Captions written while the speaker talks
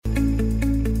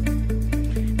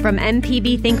From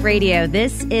MPB Think Radio,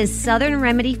 this is Southern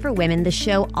Remedy for Women, the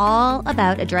show all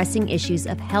about addressing issues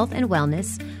of health and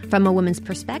wellness from a woman's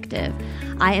perspective.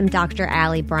 I am Dr.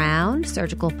 Allie Brown,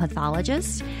 surgical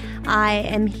pathologist. I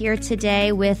am here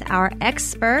today with our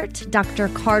expert, Dr.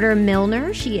 Carter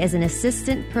Milner. She is an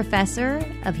assistant professor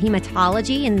of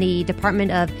hematology in the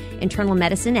Department of Internal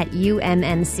Medicine at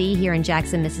UMMC here in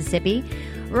Jackson, Mississippi.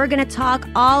 We're going to talk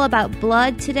all about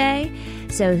blood today.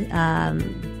 So,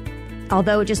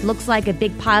 although it just looks like a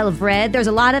big pile of red, there's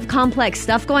a lot of complex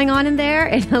stuff going on in there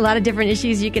and a lot of different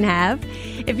issues you can have.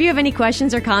 If you have any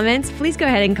questions or comments, please go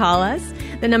ahead and call us.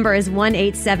 The number is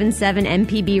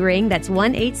 1-877-MPB-RING. That's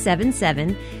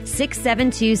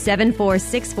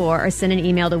 1-877-672-7464, or send an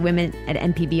email to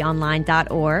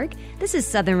women@mpbonline.org. This is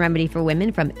Southern Remedy for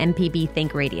Women from MPB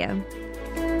Think Radio.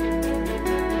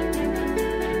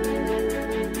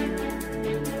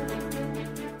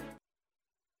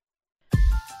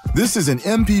 This is an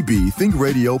MPB Think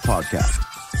Radio podcast.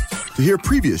 To hear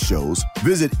previous shows,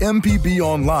 visit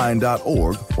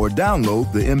mpbonline.org or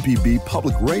download the MPB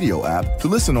Public Radio app to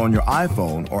listen on your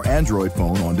iPhone or Android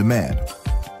phone on demand.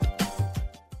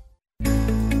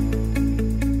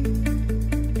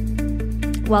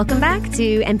 Welcome back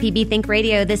to MPB Think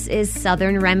Radio. This is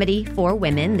Southern Remedy for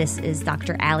Women. This is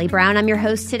Dr. Allie Brown. I'm your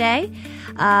host today.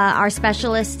 Our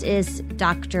specialist is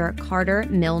Dr. Carter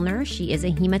Milner. She is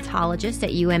a hematologist at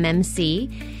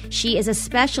UMMC. She is a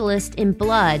specialist in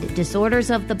blood, disorders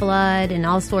of the blood, and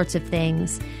all sorts of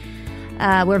things.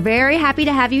 We're very happy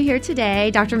to have you here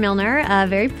today, Dr. Milner.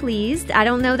 Very pleased. I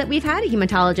don't know that we've had a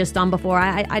hematologist on before.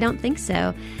 I don't think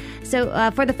so.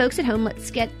 So for the folks at home, let's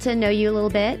get to know you a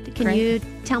little bit. Can you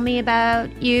tell me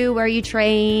about you, where you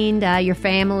trained, your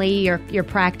family, your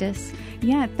practice?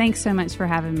 Yeah, thanks so much for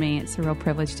having me. It's a real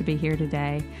privilege to be here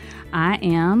today. I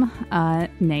am a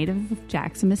native of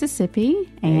Jackson, Mississippi,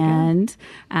 and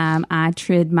I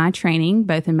did my training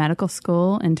both in medical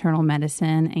school, internal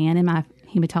medicine, and in my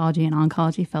hematology and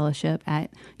oncology fellowship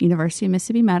at University of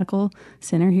Mississippi Medical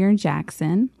Center here in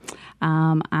Jackson.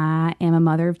 I am a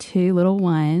mother of two little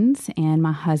ones, and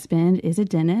my husband is a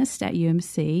dentist at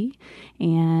UMC,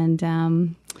 and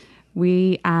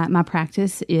my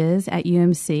practice is at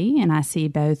UMC, and I see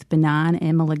both benign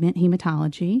and malignant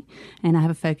hematology, and I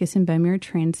have a focus in bone marrow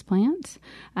transplant.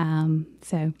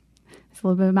 So it's a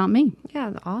little bit about me.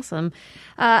 Yeah, awesome.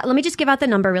 Let me just give out the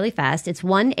number really fast. It's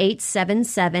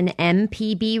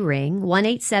 1-877-MPB-RING,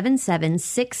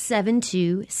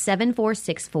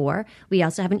 1-877-672-7464. We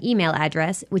also have an email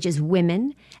address, which is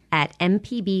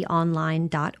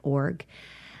women@mpbonline.org.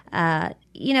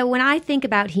 When I think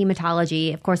about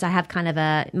hematology, of course, I have kind of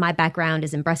my background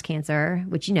is in breast cancer,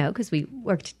 which you know, because we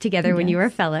worked together when you were a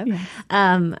fellow. Yes.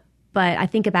 But I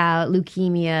think about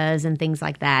leukemias and things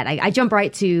like that. I jump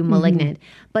right to malignant.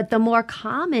 Mm-hmm. But the more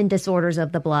common disorders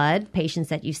of the blood, patients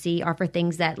that you see are for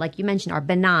things that, like you mentioned, are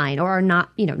benign or are not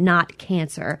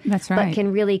cancer. That's right. But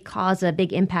can really cause a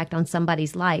big impact on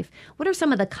somebody's life. What are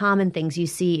some of the common things you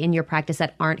see in your practice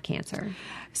that aren't cancer?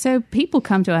 So people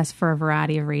come to us for a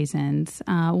variety of reasons.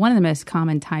 One of the most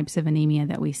common types of anemia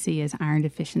that we see is iron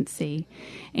deficiency.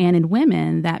 And in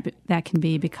women, that can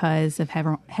be because of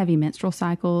heavy menstrual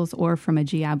cycles or from a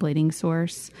GI bleeding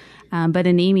source. But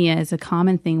anemia is a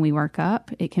common thing we work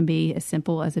up. It can be as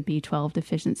simple as a B12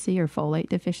 deficiency or folate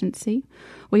deficiency.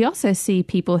 We also see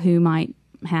people who might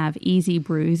have easy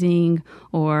bruising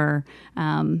or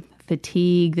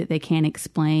fatigue that they can't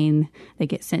explain. They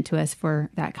get sent to us for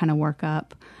that kind of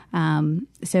workup.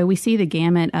 So we see the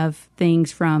gamut of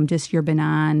things from just your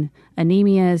benign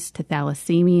anemias to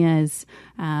thalassemias.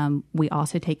 We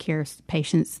also take care of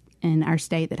patients in our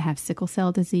state that have sickle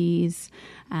cell disease.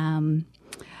 And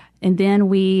then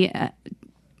we,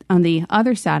 on the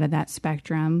other side of that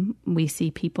spectrum, we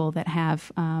see people that have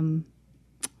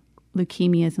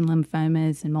leukemias and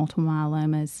lymphomas and multiple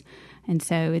myelomas. And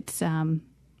so it's a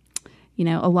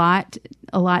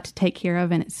lot to take care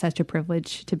of, and it's such a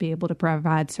privilege to be able to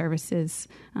provide services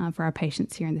for our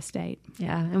patients here in the state.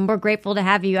 Yeah, and we're grateful to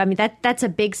have you. I mean, that's a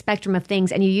big spectrum of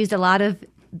things, and you used a lot of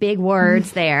big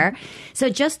words there. So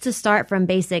just to start from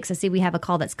basics, I see we have a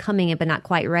call that's coming in but not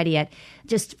quite ready yet.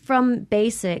 Just from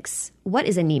basics, what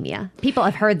is anemia? People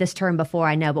have heard this term before,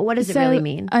 I know, but what does it really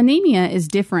mean? Anemia is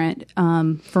different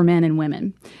for men and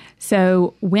women.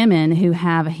 So women who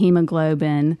have a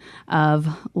hemoglobin of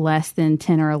less than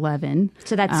 10 or 11.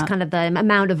 So that's kind of the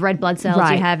amount of red blood cells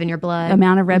you have in your blood.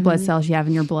 Amount of red blood cells you have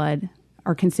in your blood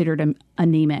are considered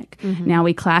anemic. Mm-hmm. Now,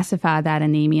 we classify that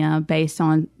anemia based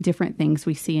on different things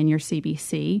we see in your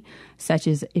CBC, such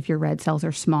as if your red cells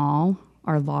are small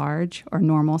or large or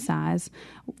normal size.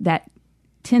 That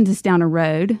tends us down a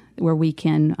road where we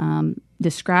can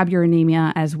describe your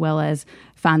anemia as well as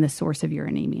find the source of your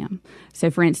anemia. So,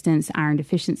 for instance, iron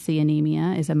deficiency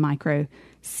anemia is a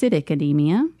microcytic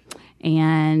anemia,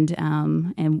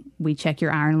 and we check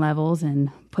your iron levels and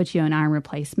put you on iron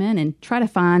replacement and try to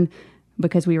find,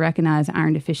 because we recognize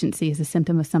iron deficiency is a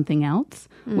symptom of something else,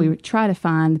 we try to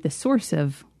find the source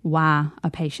of why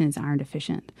a patient is iron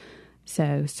deficient.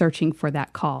 So searching for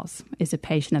that cause. Is a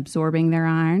patient absorbing their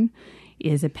iron?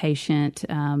 Is a patient,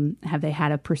 have they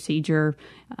had a procedure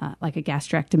like a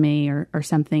gastrectomy or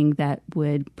something that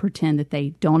would pretend that they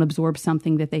don't absorb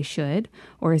something that they should?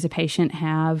 Or does a patient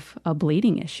have a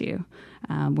bleeding issue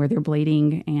where they're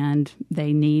bleeding and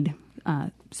they need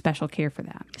special care for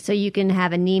that? So you can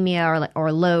have anemia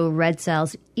or low red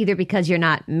cells either because you're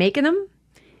not making them,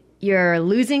 you're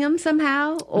losing them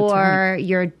somehow, or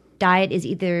your diet is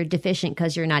either deficient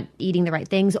because you're not eating the right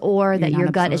things, or that your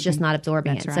gut is just not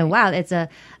absorbing it. Right. So wow, it's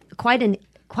quite a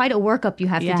workup you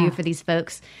have to do for these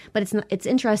folks. But it's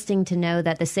interesting to know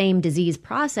that the same disease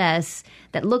process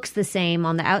that looks the same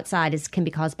on the outside can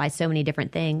be caused by so many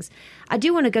different things. I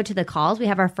do want to go to the calls. We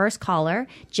have our first caller,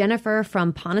 Jennifer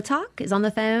from Pontotoc, is on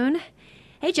the phone.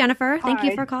 Hey, Jennifer, thank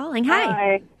you for calling.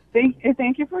 Hi.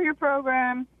 Thank you for your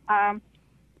program. I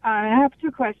have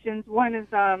two questions. One is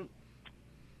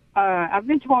I've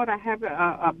been told I have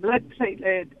a blood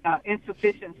platelet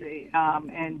insufficiency,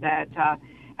 and that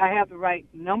I have the right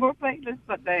number of platelets,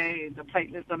 but the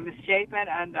platelets are misshapen.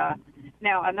 And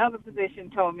now another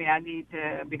physician told me I need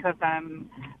to, because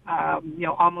I'm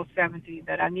almost 70,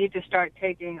 that I need to start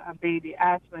taking a baby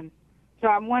aspirin. So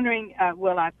I'm wondering,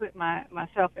 will I put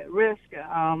myself at risk?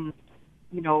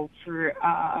 For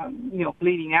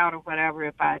bleeding out or whatever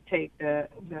if I take the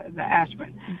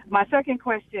aspirin. My second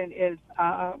question is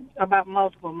about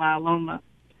multiple myeloma.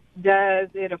 Does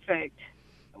it affect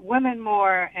women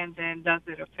more, and then does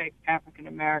it affect African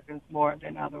Americans more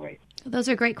than other races? Those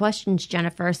are great questions,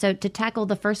 Jennifer. So to tackle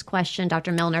the first question,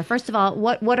 Dr. Milner, first of all,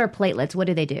 what are platelets? What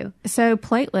do they do? So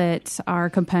platelets are a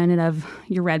component of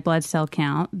your red blood cell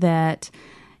count that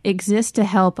exist to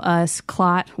help us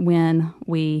clot when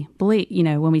we bleed,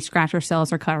 when we scratch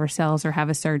ourselves or cut ourselves or have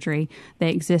a surgery.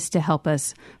 They exist to help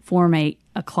us formate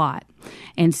a clot.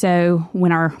 And so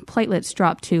when our platelets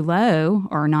drop too low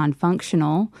or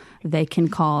non-functional, they can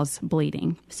cause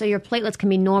bleeding. So your platelets can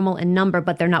be normal in number,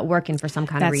 but they're not working for some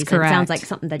kind of reason. Correct. It sounds like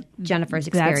something that Jennifer's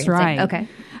experiencing. That's right.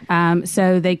 Okay.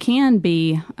 So they can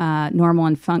be normal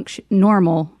in function,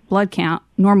 normal blood count,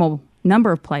 normal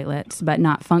number of platelets, but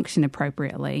not function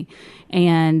appropriately.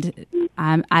 And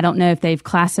I don't know if they've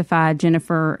classified,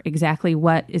 Jennifer, exactly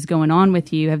what is going on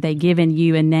with you. Have they given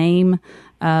you a name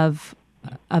of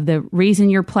the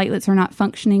reason your platelets are not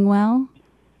functioning well?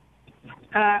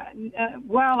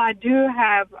 Well, I do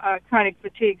have chronic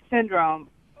fatigue syndrome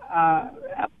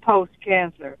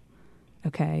post-cancer.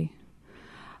 Okay.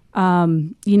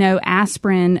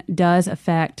 Aspirin does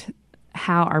affect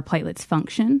how our platelets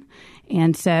function.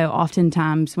 And so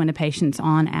oftentimes when a patient's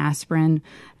on aspirin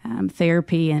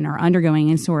therapy and are undergoing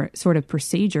any sort of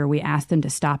procedure, we ask them to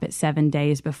stop at 7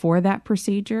 days before that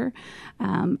procedure.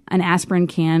 An aspirin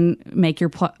can make your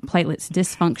platelets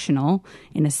dysfunctional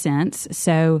in a sense.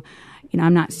 So,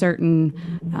 I'm not certain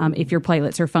if your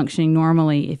platelets are functioning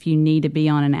normally, if you need to be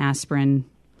on an aspirin.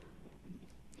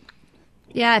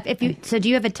 Yeah. So do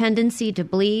you have a tendency to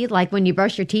bleed? Like when you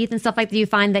brush your teeth and stuff like that, do you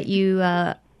find that you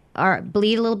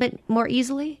bleed a little bit more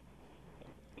easily?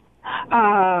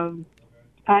 No,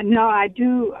 I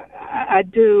do. I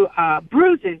do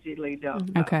bruise easily, though.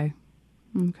 Okay.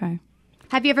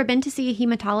 Have you ever been to see a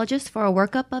hematologist for a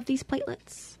workup of these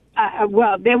platelets?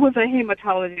 Well, there was a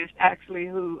hematologist actually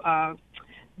who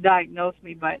diagnosed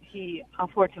me, but he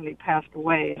unfortunately passed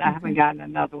away, and I haven't gotten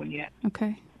another one yet.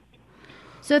 Okay.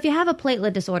 So if you have a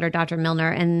platelet disorder, Dr.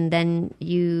 Milner, and then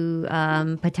you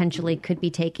potentially could be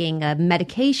taking a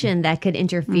medication that could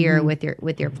interfere with your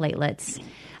platelets.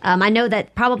 I know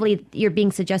that probably you're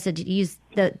being suggested to use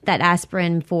that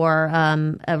aspirin for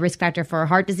a risk factor for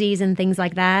heart disease and things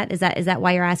like that. Is that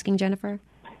why you're asking, Jennifer?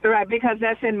 Right, because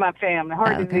that's in my family.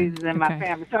 Heart disease is in my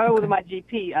family. So it was my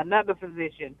GP, another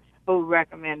physician, who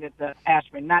recommended the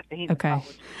aspirin, not the hematologist. Okay.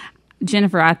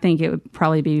 Jennifer, I think it would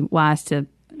probably be wise to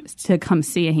come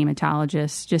see a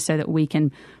hematologist just so that we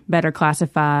can better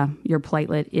classify your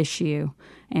platelet issue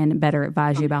and better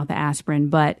advise you about the aspirin.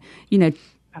 But,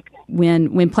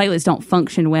 when platelets don't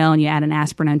function well and you add an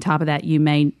aspirin on top of that, you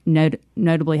may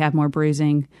notably have more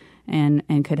bruising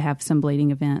and could have some bleeding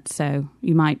events. So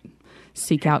you might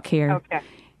seek out care. Okay.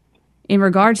 In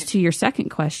regards to your second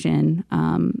question,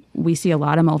 we see a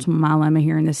lot of multiple myeloma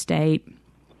here in the state.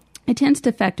 It tends to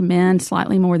affect men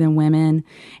slightly more than women,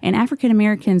 and African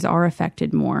Americans are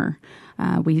affected more.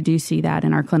 We do see that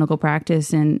in our clinical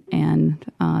practice and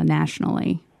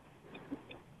nationally.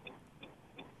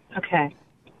 Okay.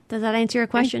 Does that answer your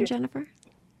question, Jennifer?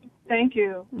 Thank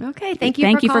you. Okay, thank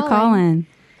you for calling.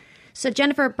 So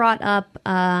Jennifer brought up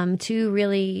two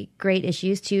really great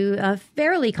issues, two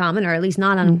fairly common, or at least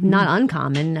not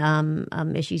uncommon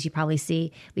issues you probably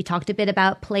see. We talked a bit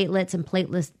about platelets and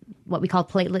what we call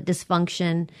platelet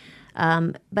dysfunction.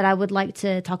 But I would like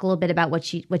to talk a little bit about what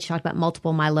she talked about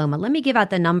multiple myeloma. Let me give out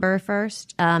the number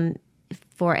first.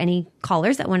 For any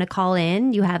callers that want to call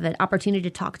in, you have an opportunity to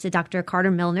talk to Dr.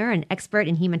 Carter Milner, an expert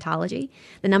in hematology.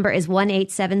 The number is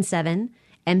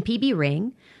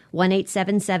 1-877-MPB-RING,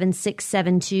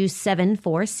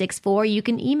 1-877-672-7464. You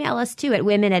can email us too at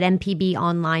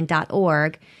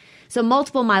women@mpbonline.org. So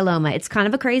multiple myeloma, it's kind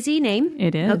of a crazy name.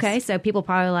 It is. Okay, so people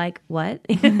probably like, what?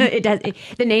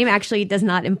 The name actually does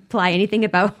not imply anything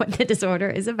about what the disorder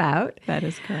is about. That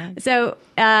is correct. So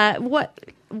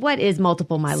what is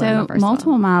multiple myeloma? So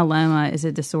multiple myeloma is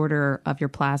a disorder of your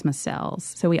plasma cells.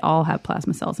 So we all have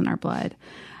plasma cells in our blood.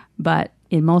 But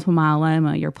in multiple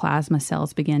myeloma, your plasma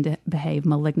cells begin to behave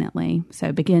malignantly,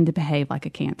 so begin to behave like a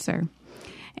cancer.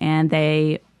 And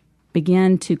they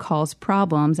begin to cause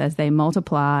problems as they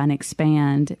multiply and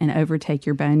expand and overtake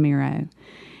your bone marrow.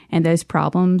 And those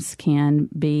problems can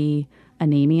be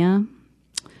anemia.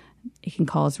 It can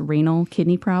cause renal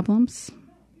kidney problems.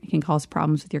 It can cause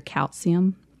problems with your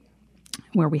calcium,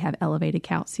 where we have elevated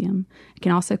calcium. It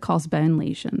can also cause bone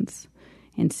lesions.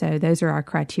 And so those are our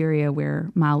criteria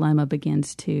where myeloma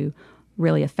begins to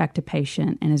really affect a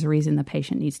patient and is a reason the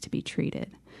patient needs to be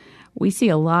treated. We see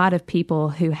a lot of people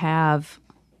who have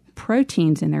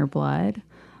proteins in their blood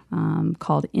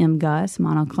called MGUS,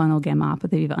 monoclonal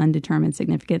gammopathy of undetermined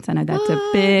significance. I know that's a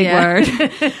big word.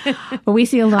 But we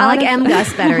see a lot I like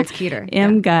MGUS better. It's cuter.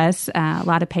 MGUS, a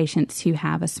lot of patients who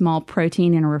have a small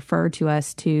protein and are referred to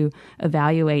us to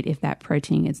evaluate if that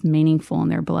protein is meaningful in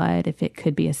their blood, if it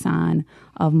could be a sign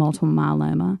of multiple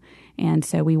myeloma. And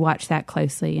so we watch that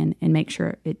closely and make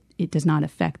sure it does not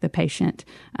affect the patient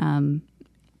in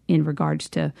regards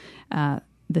to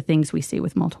the things we see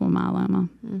with multiple myeloma.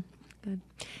 Good.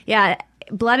 Yeah,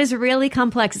 blood is really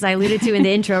complex, as I alluded to in the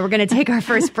intro. We're going to take our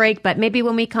first break, but maybe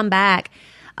when we come back,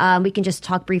 we can just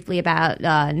talk briefly about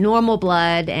normal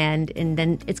blood, and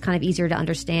then it's kind of easier to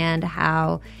understand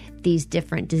how these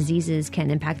different diseases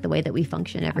can impact the way that we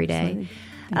function every day.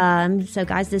 So,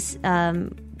 guys,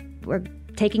 we're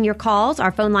taking your calls.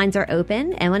 Our phone lines are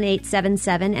open,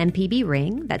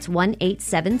 1-877-MPB-RING. That's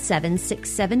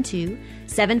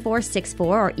 1-877-672-7464,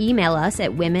 or email us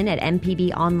at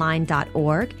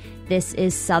women@mpbonline.org. This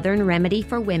is Southern Remedy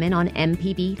for Women on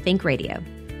MPB Think Radio.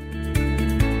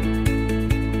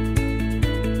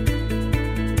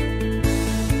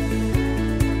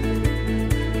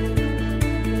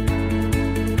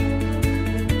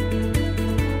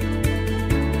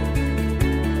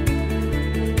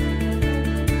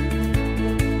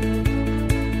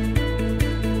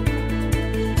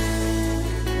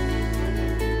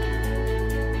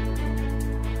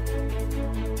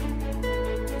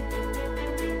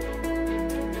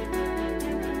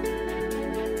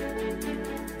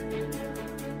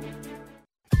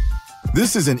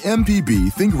 This is an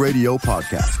MPB Think Radio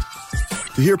podcast.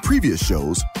 To hear previous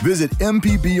shows, visit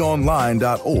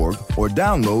mpbonline.org or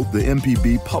download the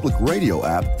MPB Public Radio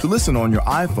app to listen on your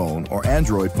iPhone or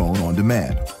Android phone on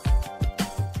demand.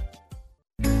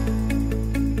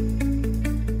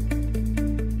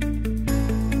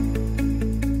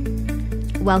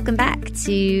 Welcome back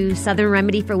to Southern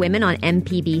Remedy for Women on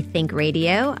MPB Think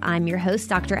Radio. I'm your host,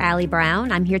 Dr. Allie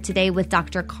Brown. I'm here today with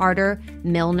Dr. Carter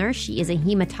Milner. She is a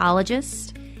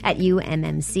hematologist at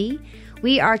UMMC.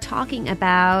 We are talking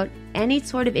about any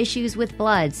sort of issues with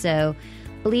blood, so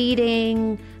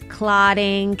bleeding,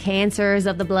 clotting, cancers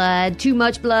of the blood, too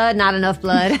much blood, not enough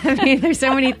blood. I mean, there's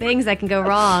so many things that can go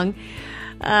wrong.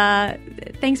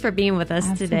 Thanks for being with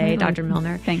us today, Dr.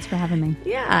 Milner. Thanks for having me.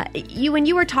 Yeah. When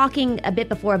you were talking a bit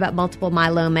before about multiple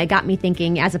myeloma, it got me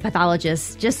thinking as a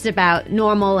pathologist just about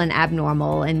normal and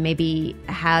abnormal and maybe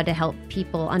how to help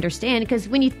people understand. Because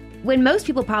when most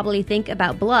people probably think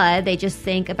about blood, they just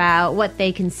think about what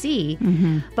they can see.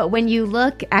 Mm-hmm. But when you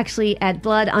look actually at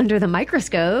blood under the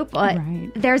microscope,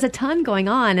 there's a ton going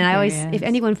on. And I always, if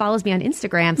anyone follows me on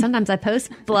Instagram, sometimes I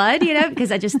post blood,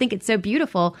 because I just think it's so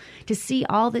beautiful to see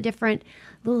all the different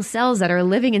little cells that are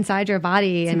living inside your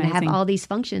body and have all these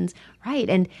functions,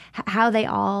 and how they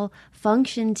all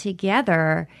function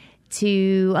together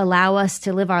to allow us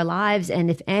to live our lives.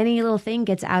 And if any little thing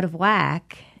gets out of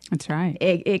whack, That's right.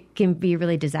 It can be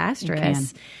really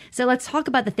disastrous. So let's talk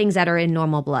about the things that are in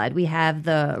normal blood. We have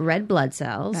the red blood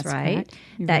cells, That's right,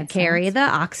 Your that red carry cells. the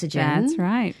oxygen. That's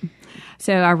right.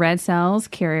 So our red cells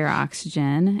carry our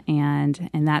oxygen, and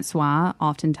that's why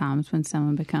oftentimes when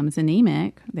someone becomes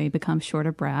anemic, they become short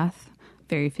of breath,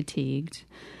 very fatigued.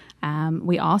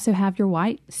 We also have your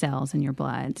white cells in your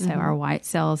blood. So our white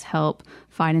cells help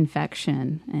fight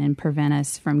infection and prevent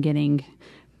us from getting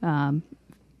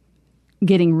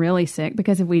really sick,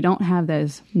 because if we don't have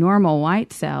those normal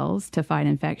white cells to fight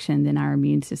infection, then our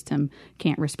immune system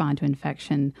can't respond to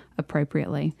infection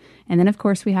appropriately. And then, of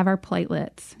course, we have our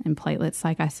platelets. And platelets,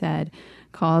 like I said,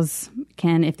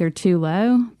 if they're too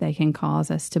low, they can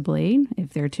cause us to bleed. If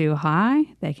they're too high,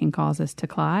 they can cause us to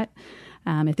clot.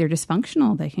 If they're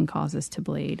dysfunctional, they can cause us to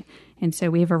bleed. And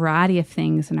so we have a variety of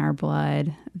things in our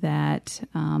blood that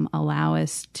allow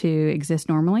us to exist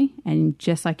normally. And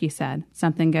just like you said,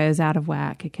 something goes out of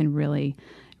whack, it can really,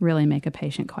 really make a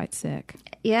patient quite sick.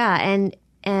 Yeah,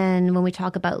 and when we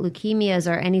talk about leukemias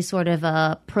or any sort of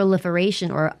a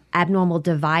proliferation or abnormal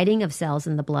dividing of cells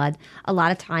in the blood, a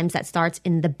lot of times that starts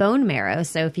in the bone marrow.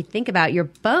 So if you think about your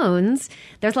bones,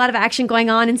 there's a lot of action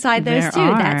going on inside those too.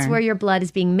 That's where your blood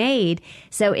is being made.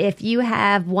 So if you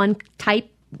have one type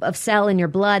of cell in your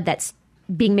blood that's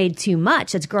being made too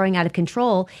much, that's growing out of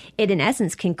control, it in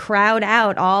essence can crowd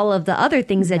out all of the other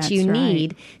things that you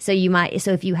need. So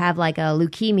if you have like a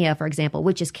leukemia, for example,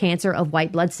 which is cancer of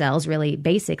white blood cells, really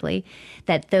basically,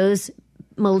 that those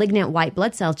malignant white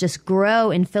blood cells just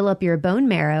grow and fill up your bone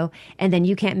marrow, and then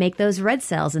you can't make those red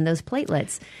cells and those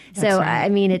platelets. I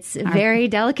mean, it's a very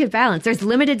delicate balance. There's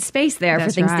limited space there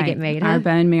for things to get made. Our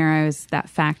bone marrow is that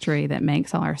factory that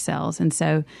makes all our cells. And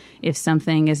so if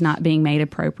something is not being made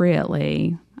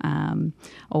appropriately,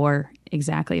 or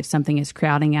exactly if something is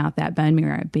crowding out that bone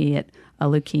marrow, be it a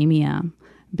leukemia,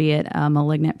 be it a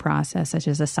malignant process such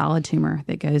as a solid tumor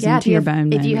that goes into your bone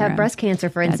marrow. If you have breast cancer,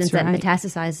 for instance, that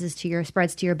metastasizes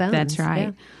spreads to your bones. That's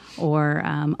right. Yeah. Or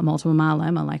a multiple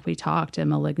myeloma, like we talked, a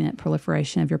malignant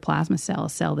proliferation of your plasma cell, a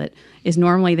cell that is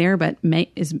normally there but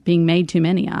is being made too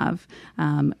many of.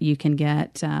 You can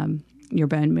get your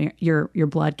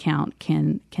blood count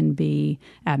can be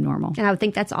abnormal. And I would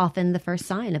think that's often the first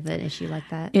sign of an issue like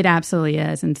that. It absolutely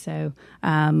is. And so,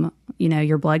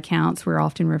 your blood counts were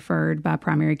often referred by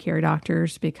primary care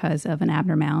doctors because of an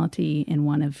abnormality in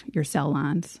one of your cell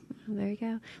lines. There you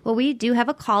go. Well, we do have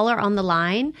a caller on the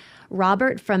line.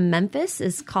 Robert from Memphis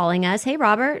is calling us. Hey,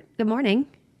 Robert. Good morning.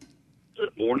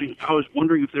 Good morning. I was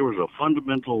wondering if there was a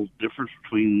fundamental difference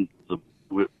between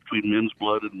men's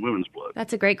blood and women's blood.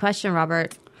 That's a great question,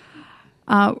 Robert.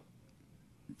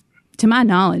 To my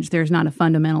knowledge, there's not a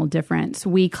fundamental difference.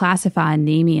 We classify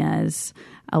anemias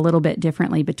a little bit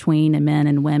differently between men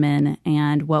and women,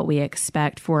 and what we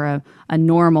expect for a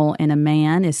normal in a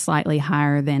man is slightly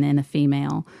higher than in a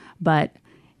female. But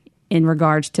in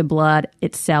regards to blood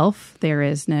itself, there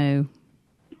is no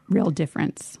real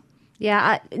difference.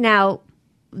 Yeah. Now,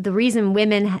 the reason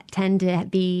women tend to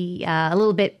be a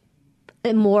little bit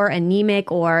more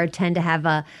anemic or tend to have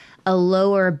a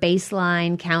lower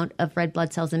baseline count of red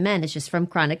blood cells in men is just from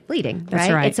chronic bleeding, right?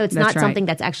 That's right. So it's not something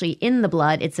that's actually in the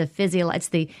blood. It's it's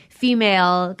the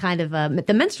female kind of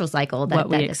the menstrual cycle that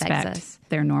we affects expect us.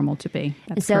 They're normal to be.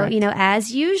 That's so, correct.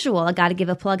 As usual, I got to give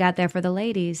a plug out there for the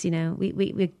ladies.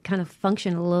 We kind of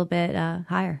function a little bit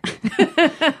higher.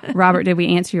 Robert, did we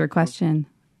answer your question?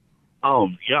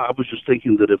 Yeah, I was just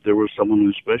thinking that if there was someone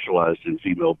who specialized in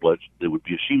female blood, there would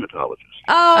be a hematologist.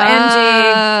 Oh, MG.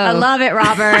 I love it,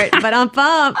 Robert. But I'm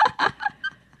pumped.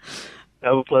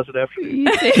 Have a pleasant afternoon.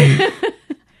 You too.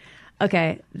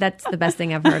 Okay, that's the best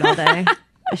thing I've heard all day.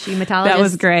 A hematologist. That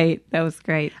was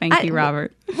great. Thank you,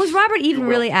 Robert. Was Robert even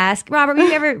really Robert, were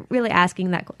you ever really asking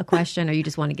that a question, or you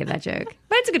just want to give that joke?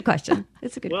 But it's a good question.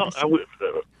 It's a good question. I wanted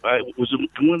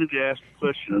to ask a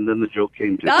question, and then the joke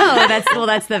came to me. Oh,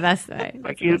 that's the best way.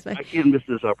 I can't miss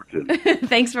this opportunity.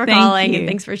 Thanks for calling, and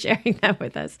thanks for sharing that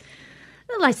with us.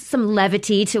 Like some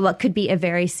levity to what could be a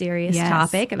very serious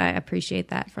topic, and I appreciate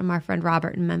that from our friend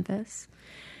Robert in Memphis.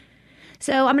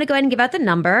 So I'm going to go ahead and give out the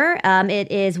number.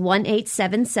 It is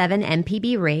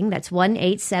 1-877-MPB-RING. That's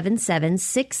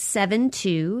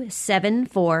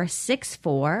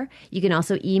 1-877-672-7464. You can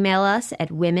also email us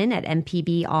at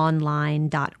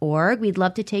women@mpbonline.org. We'd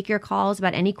love to take your calls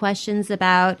about any questions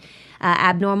about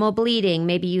abnormal bleeding.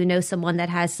 Maybe you know someone that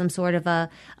has some sort of a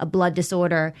blood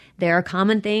disorder. There are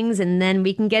common things, and then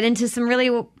we can get into some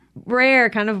really rare,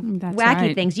 kind of That's wacky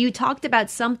right. things. You talked about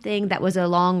something that was a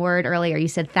long word earlier. You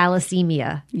said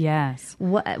thalassemia. Yes.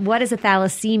 What is a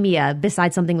thalassemia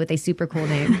besides something with a super cool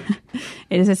name?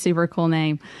 It is a super cool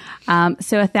name.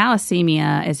 So a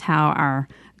thalassemia is how our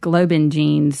globin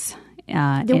genes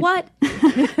What?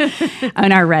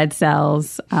 on our red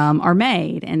cells are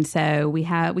made. And so we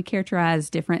characterize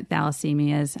different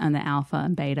thalassemias on the alpha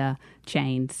and beta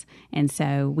chains. And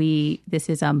so this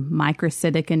is a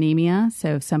microcytic anemia.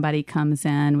 So if somebody comes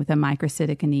in with a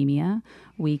microcytic anemia,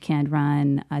 we can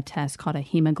run a test called a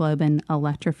hemoglobin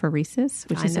electrophoresis,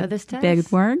 which is this test. Big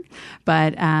word,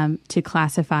 but to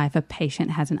classify if a patient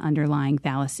has an underlying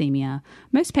thalassemia.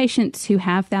 Most patients who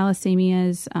have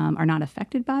thalassemias are not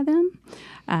affected by them.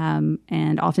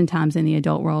 And oftentimes in the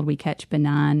adult world, we catch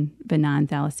benign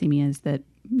thalassemias that,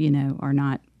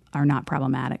 are not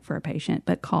problematic for a patient,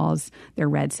 but cause their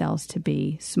red cells to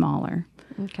be smaller.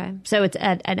 Okay. So it's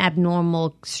an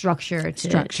abnormal structure to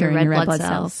in red your blood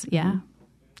cells. Yeah.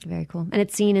 Very cool. And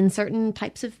it's seen in certain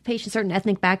types of patients, certain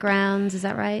ethnic backgrounds. Is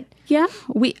that right? Yeah,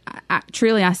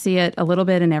 I see it a little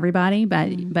bit in everybody,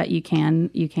 but you can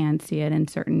see it in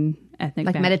certain ethnic.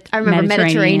 I remember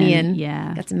Mediterranean.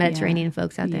 Yeah, got some Mediterranean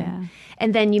folks out there. Yeah.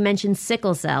 And then you mentioned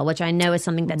sickle cell, which I know is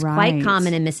something that's Right. quite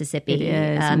common in Mississippi. It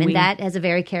is, and that has a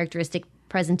very characteristic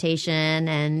presentation.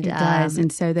 And it does.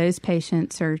 And so those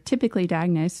patients are typically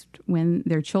diagnosed when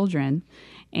they're children.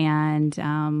 And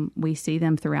we see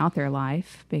them throughout their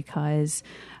life because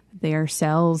their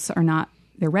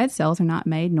red cells are not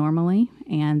made normally,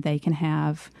 and they can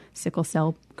have sickle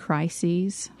cell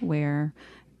crises where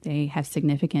they have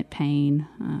significant pain,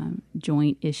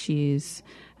 joint issues,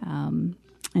 and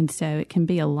so it can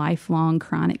be a lifelong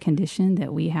chronic condition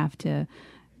that we have to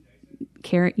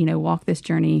walk this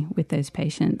journey with those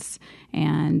patients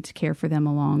and care for them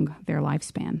along their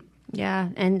lifespan. Yeah,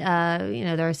 and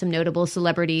there are some notable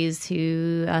celebrities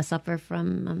who suffer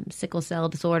from sickle cell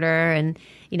disorder, and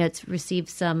it's received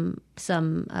some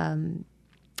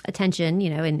attention,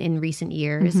 in recent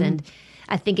years. Mm-hmm. And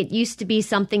I think it used to be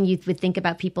something you would think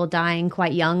about people dying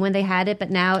quite young when they had it, but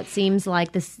now it seems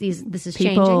like this is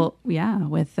changing. Yeah,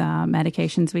 with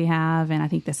medications we have, and I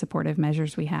think the supportive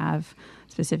measures we have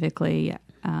specifically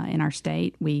in our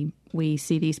state, we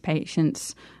see these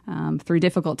patients through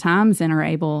difficult times and are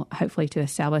able, hopefully, to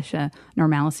establish a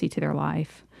normalcy to their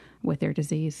life with their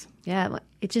disease. Yeah,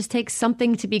 it just takes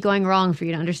something to be going wrong for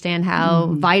you to understand how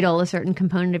vital a certain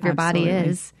component of your body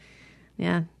is.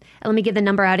 Yeah. And let me give the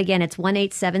number out again. It's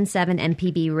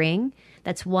 1-877-MPB-RING.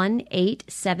 That's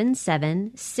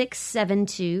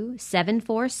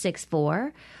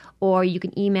 1-877-672-7464. Or you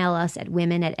can email us at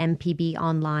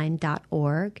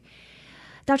women@mpbonline.org.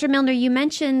 Dr. Milner, you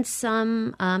mentioned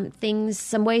some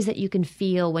ways that you can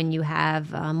feel when you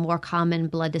have more common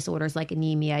blood disorders like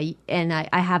anemia, and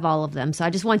I have all of them. So I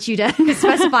just want you to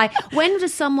specify, when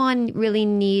does someone really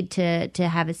need to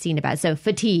have it seen about? So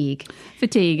fatigue,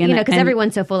 because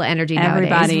everyone's so full of energy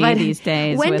nowadays. Everybody these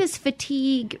days. When does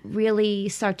fatigue really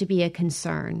start to be a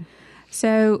concern?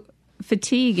 So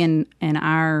fatigue in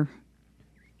our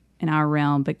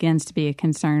realm begins to be a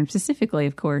concern, specifically,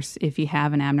 of course, if you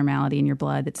have an abnormality in your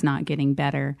blood that's not getting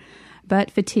better. But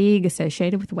fatigue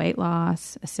associated with weight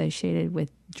loss, associated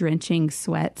with drenching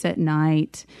sweats at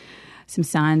night, some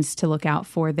signs to look out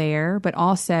for there, but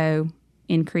also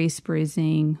increased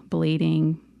bruising,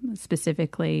 bleeding,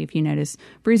 specifically if you notice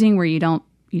bruising where you don't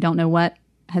know what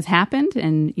has happened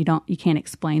and you can't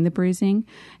explain the bruising,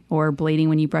 or bleeding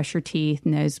when you brush your teeth,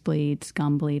 nosebleeds,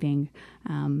 gum bleeding.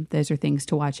 Those are things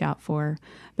to watch out for.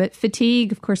 But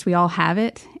fatigue, of course, we all have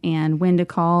it, and when to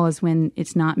call is when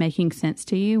it's not making sense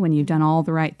to you, when you've done all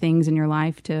the right things in your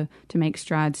life to make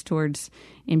strides towards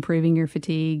improving your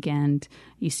fatigue, and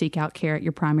you seek out care at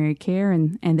your primary care,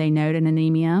 and they note an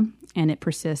anemia, and it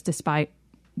persists despite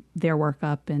their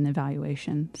workup and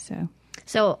evaluation.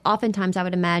 So oftentimes I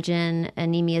would imagine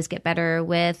anemias get better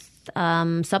with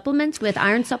supplements, with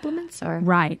iron supplements? Or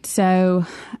Right. So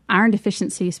iron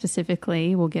deficiency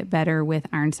specifically will get better with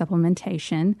iron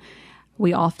supplementation.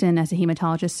 We often, as a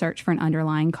hematologist, search for an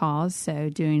underlying cause, so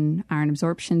doing iron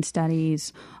absorption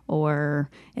studies or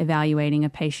evaluating a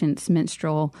patient's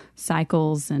menstrual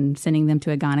cycles and sending them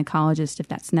to a gynecologist if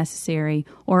that's necessary,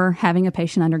 or having a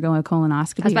patient undergo a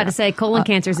colonoscopy. I was about to say colon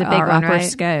cancer is a big one, upper right?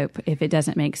 scope, if it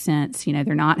doesn't make sense.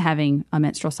 They're not having a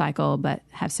menstrual cycle but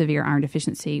have severe iron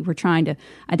deficiency. We're trying to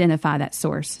identify that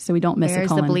source so we don't miss a colon.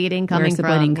 Where's the bleeding coming from? Where's the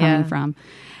bleeding coming from?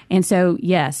 And so,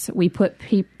 yes, we put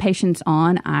patients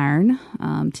on iron,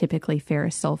 typically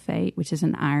ferrous sulfate, which is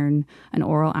an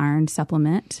oral iron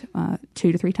supplement,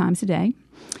 2 to 3 times a day.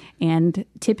 And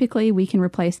typically we can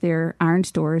replace their iron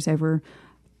stores over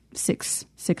 6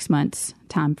 months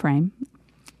time frame.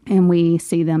 And we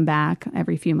see them back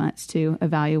every few months to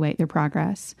evaluate their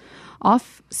progress.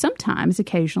 Sometimes,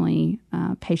 occasionally,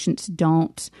 patients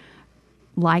don't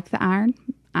like the iron.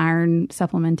 Iron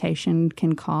supplementation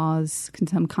can cause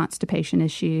some constipation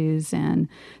issues and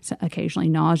occasionally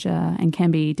nausea and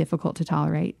can be difficult to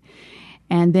tolerate.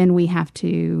 And then we have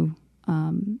to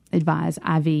advise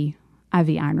IV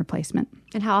iron replacement.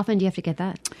 And how often do you have to get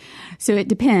that? So it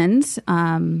depends.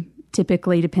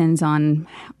 Typically depends on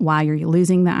why you're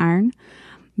losing the iron.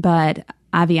 But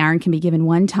IV iron can be given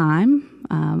one time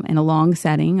in a long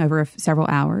setting over several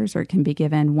hours, or it can be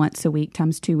given once a week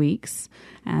times 2 weeks,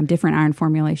 different iron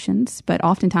formulations. But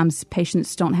oftentimes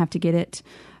patients don't have to get it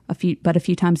a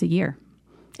few times a year.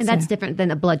 And that's different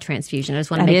than a blood transfusion. I just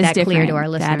want to make that clear to our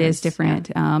listeners. That is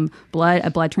different. Yeah. A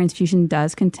blood transfusion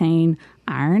does contain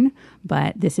iron,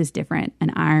 but this is different.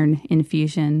 An iron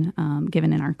infusion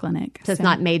given in our clinic. So it's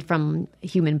not made from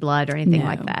human blood or anything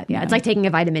like that. Yeah, it's like taking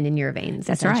a vitamin in your veins.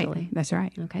 That's essentially. Right. That's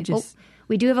right. Okay. Well,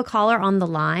 we do have a caller on the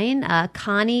line.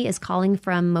 Connie is calling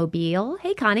from Mobile.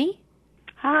 Hey, Connie.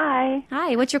 Hi.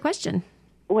 Hi. What's your question?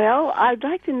 Well, I'd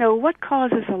like to know what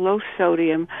causes a low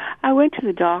sodium. I went to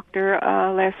the doctor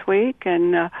last week,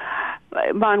 and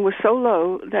mine was so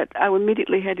low that I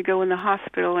immediately had to go in the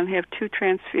hospital and have 2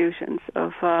 transfusions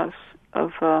of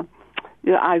the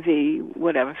IV,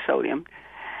 whatever, sodium.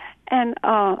 And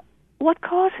what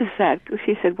causes that?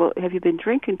 She said, well, have you been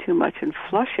drinking too much and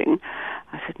flushing?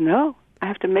 I said, no, I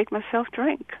have to make myself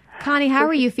drink. Connie, how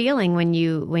were you feeling when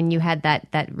you had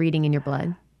that reading in your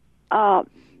blood?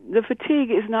 The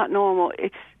fatigue is not normal.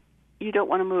 You don't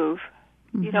want to move.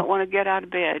 Mm-hmm. You don't want to get out of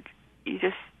bed. You're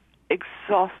just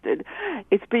exhausted.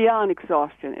 It's beyond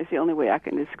exhaustion is the only way I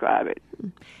can describe it.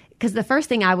 Because the first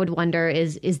thing I would wonder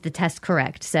is the test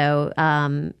correct? So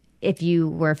if you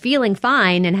were feeling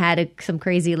fine and had some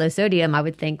crazy low sodium, I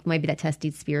would think maybe that test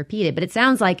needs to be repeated. But it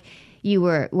sounds like you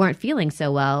weren't feeling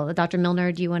so well. Dr.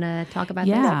 Milner, do you want to talk about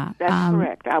that? Yeah, that's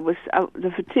correct.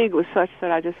 The fatigue was such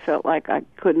that I just felt like I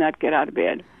could not get out of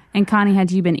bed. And Connie,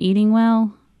 had you been eating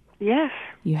well? Yes.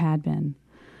 You had been.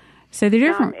 So they're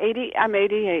different. I'm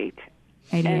 88.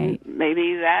 88. And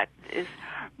maybe that is,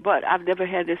 but I've never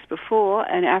had this before.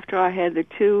 And after I had the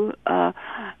 2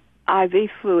 IV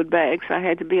fluid bags, I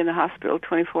had to be in the hospital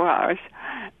 24 hours.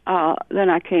 Then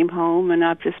I came home, and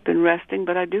I've just been resting,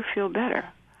 but I do feel better.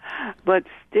 But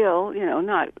still, I'm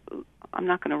not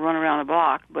going to run around the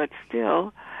block, but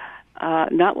still,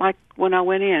 not like when I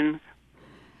went in.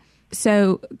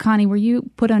 So, Connie, were you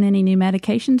put on any new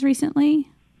medications recently?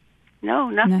 No,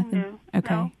 nothing new.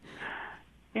 Okay. No.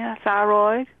 Yeah,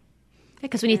 thyroid.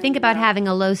 Because when you think about having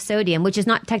a low sodium, which is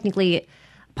not technically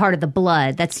part of the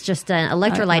blood, that's just an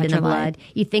electrolyte in the blood,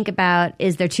 you think about,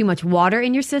 is there too much water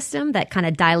in your system that kind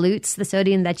of dilutes the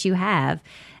sodium that you have?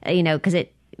 Because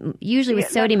usually with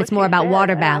sodium, it's more about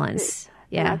water balance.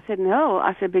 I said, no.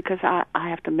 I said, because I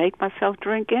have to make myself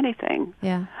drink anything.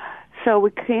 Yeah. So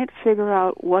we can't figure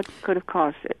out what could have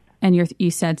caused it. And you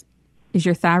said, is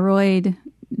your thyroid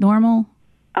normal?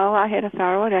 Oh, I had a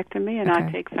thyroidectomy, and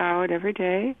I take thyroid every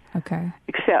day. Okay.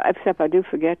 Except I do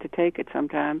forget to take it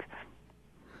sometimes.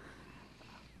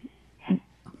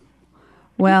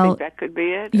 Well, you think that could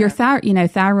be it. Your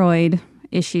thyroid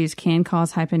issues can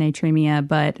cause hyponatremia,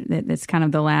 but it's kind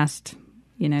of the last,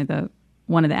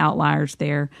 one of the outliers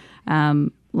there.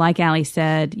 Like Allie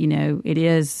said, it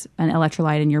is an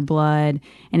electrolyte in your blood,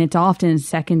 and it's often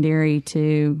secondary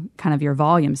to kind of your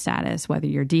volume status, whether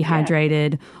you're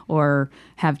dehydrated or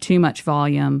have too much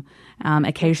volume.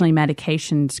 Occasionally,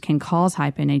 medications can cause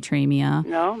hyponatremia.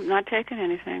 No, not taking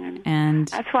anything. And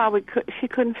that's why she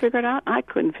couldn't figure it out. I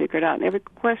couldn't figure it out. And every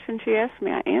question she asked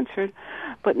me, I answered,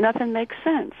 but nothing makes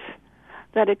sense.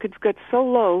 That it could get so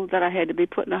low that I had to be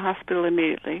put in the hospital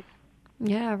immediately.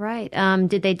 Yeah, right.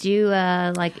 Did they do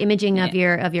like imaging of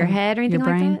your head or anything your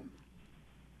brain? like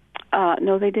that?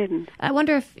 No, they didn't. I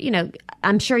wonder if,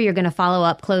 I'm sure you're going to follow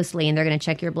up closely and they're going to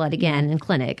check your blood again in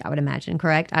clinic, I would imagine,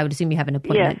 correct? I would assume you have an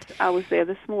appointment. Yes, I was there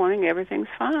this morning. Everything's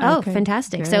fine. Oh, okay.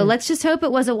 Fantastic. Good. So let's just hope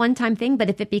it was a one-time thing, but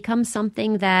if it becomes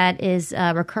something that is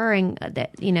recurring,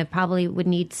 that, probably would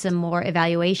need some more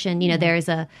evaluation. There's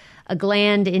a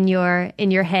gland in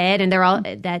your head, and they're all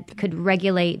that could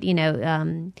regulate,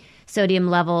 sodium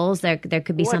levels. There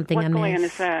could be something amiss. What gland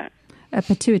is that? A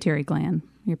pituitary gland.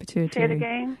 Your pituitary. Say it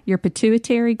again? Your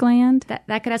pituitary gland.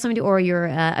 That could have something to do, or your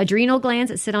adrenal glands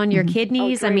that sit on your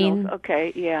kidneys.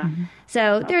 Okay, yeah. Mm-hmm.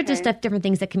 So there are just different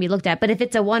things that can be looked at. But if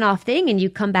it's a one-off thing and you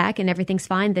come back and everything's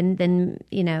fine, then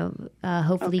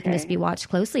hopefully you can just be watched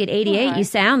closely. At 88, you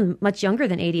sound much younger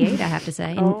than 88, I have to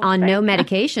say. And on no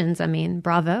medications.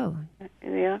 Bravo.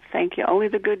 Yeah, Yeah, thank you. Only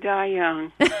the good die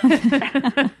young.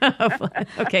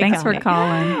 Okay, thanks for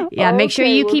calling. Yeah, make sure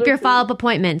Okay, you well, keep your listen. follow-up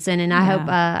appointments, and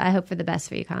I hope for the best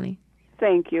for you, Connie.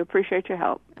 Thank you. Appreciate your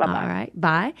help. Bye-bye. All right,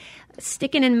 bye.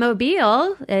 Sticking in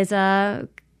Mobile is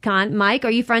Mike.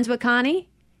 Are you friends with Connie?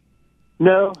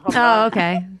 No. Oh,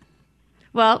 okay.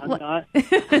 Well, I'm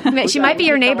not. she might be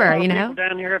your neighbor, you know. People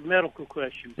down here have medical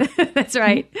questions. That's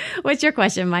right. What's your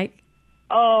question, Mike?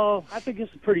 Oh, I think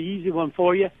it's a pretty easy one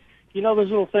for you. You know those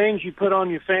little things you put on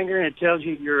your finger and it tells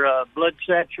you your blood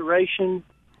saturation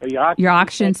or your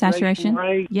oxygen saturation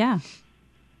rate? Yeah.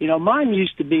 You know, mine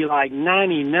used to be like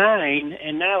 99,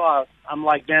 and now I'm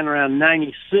like down around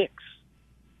 96.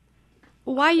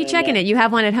 Why are you checking it? You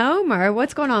have one at home, or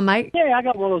what's going on, Mike? Yeah, I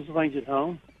got one of those things at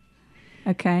home.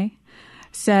 Okay.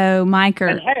 So, Mike,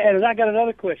 And I got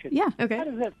another question. Yeah. Okay. How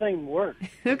does that thing work?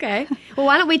 Okay. Well,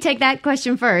 why don't we take that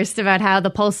question first about how the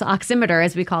pulse oximeter,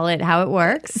 as we call it, how it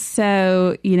works?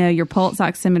 So, you know, your pulse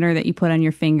oximeter that you put on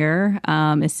your finger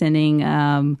is sending,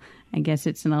 I guess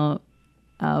it's a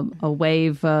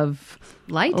wave of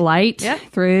light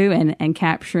through and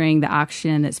capturing the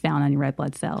oxygen that's found on your red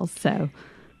blood cells.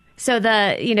 So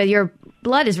your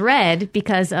blood is red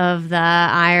because of the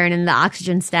iron and the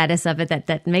oxygen status of it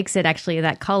that makes it actually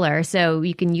that color. So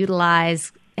you can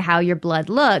utilize how your blood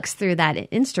looks through that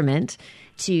instrument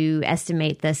to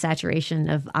estimate the saturation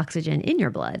of oxygen in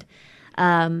your blood.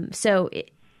 So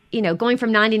going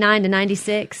from 99 to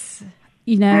 96.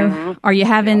 Are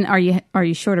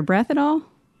you short of breath at all?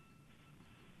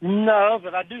 No,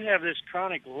 but I do have this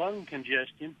chronic lung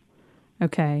congestion.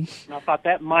 Okay. And I thought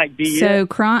that might be it. So,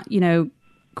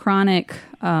 chronic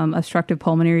obstructive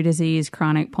pulmonary disease,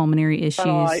 chronic pulmonary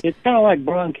issues. It's kind of like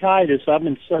bronchitis. I've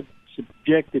been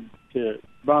subjected to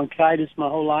bronchitis my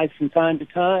whole life from time to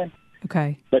time.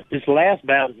 Okay. But this last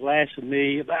bout has lasted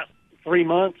me about 3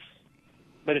 months.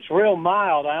 But it's real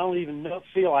mild. I don't even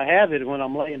feel I have it when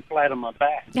I'm laying flat on my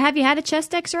back. Have you had a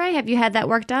chest x-ray? Have you had that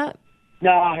worked up?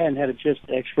 No, I hadn't had a chest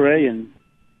x-ray in,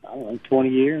 20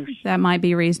 years. That might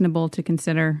be reasonable to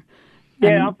consider.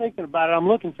 Yeah, I'm thinking about it. I'm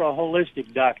looking for a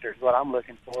holistic doctor is what I'm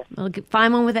looking for. Well,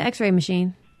 find one with an x-ray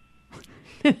machine.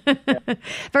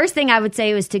 First thing I would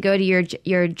say was to go to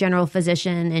your general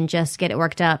physician and just get it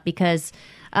worked up because,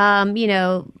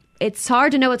 it's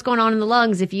hard to know what's going on in the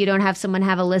lungs if you don't have someone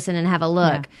have a listen and have a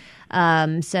look.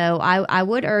 Yeah. So I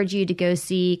would urge you to go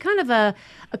see kind of a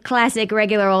classic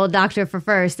regular old doctor for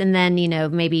first, and then,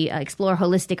 maybe explore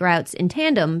holistic routes in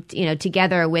tandem,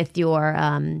 together with your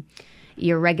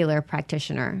regular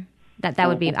practitioner. That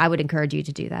would be, I would encourage you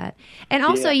to do that. And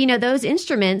also, those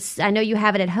instruments, I know you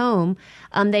have it at home.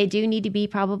 They do need to be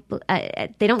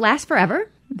they don't last forever.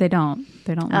 They don't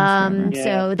last forever.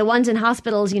 So the ones in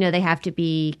hospitals, they have to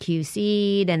be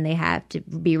QC'd and they have to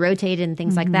be rotated and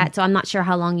things like that. So I'm not sure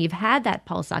how long you've had that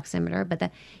pulse oximeter, but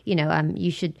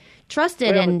you should trust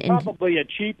it. Well, it's probably a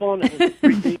cheap one.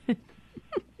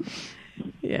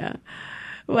 Yeah.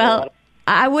 Well,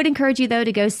 I would encourage you though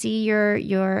to go see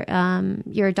your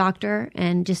doctor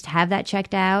and just have that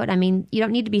checked out. I mean, you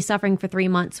don't need to be suffering for 3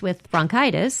 months with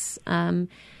bronchitis.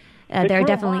 They're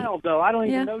definitely mild, though. I don't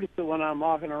even notice it when I'm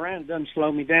walking around. It doesn't slow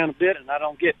me down a bit, and I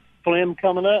don't get phlegm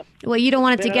coming up. Well, you don't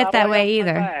want it to get that way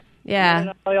either. Yeah.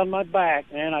 Then I lay on my back,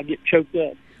 and I get choked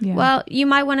up. Yeah. Well, you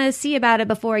might want to see about it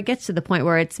before it gets to the point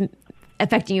where it's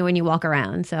affecting you when you walk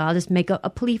around. So I'll just make a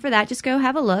plea for that. Just go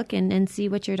have a look and see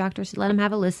what your doctor said. Let them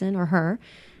have a listen, or her,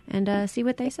 and see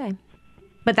what they say.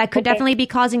 But that could definitely be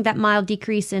causing that mild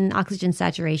decrease in oxygen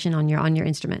saturation on your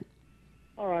instrument.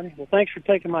 All righty. Well, thanks for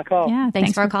taking my call. Yeah,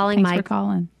 thanks for calling, Mike. Thanks for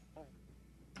calling.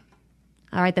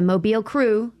 All right, the Mobile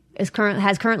crew has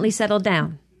currently settled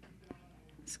down.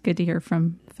 It's good to hear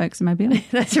from folks in Mobile.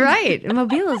 That's right.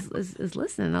 Mobile is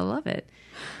listening. I love it.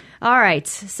 All right,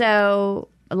 so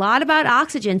a lot about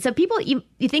oxygen. So people, you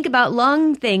think about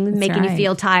lung things making you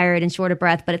feel tired and short of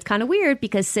breath, but it's kind of weird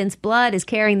because since blood is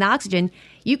carrying the oxygen,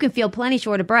 you can feel plenty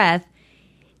short of breath.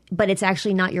 But it's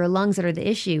actually not your lungs that are the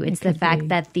issue. It's the fact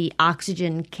that the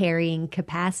oxygen carrying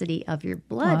capacity of your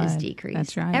blood is decreased.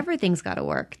 That's right. Everything's got to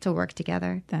work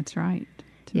together. That's right.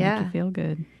 To make you feel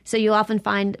good. So you often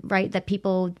find, that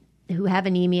people who have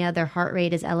anemia, their heart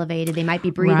rate is elevated. They might be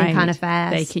breathing kind of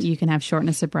fast. You can have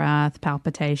shortness of breath,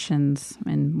 palpitations.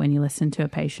 And when you listen to a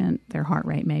patient, their heart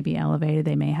rate may be elevated.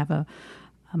 They may have a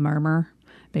murmur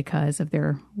because of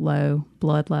their low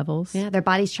blood levels. Yeah, their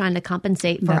body's trying to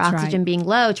compensate for oxygen being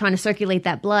low, trying to circulate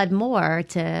that blood more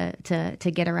to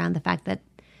get around the fact that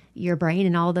your brain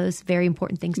and all those very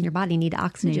important things in your body need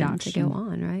oxygen to go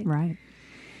on, right? Right.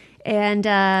 And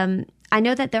I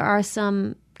know that there are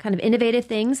some kind of innovative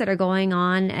things that are going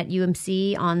on at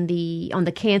UMC on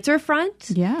the cancer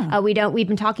front. Yeah. We've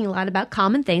been talking a lot about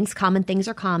common things. Common things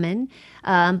are common,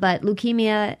 but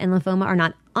leukemia and lymphoma are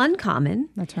not uncommon.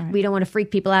 That's right. We don't want to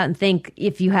freak people out and think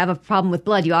if you have a problem with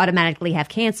blood, you automatically have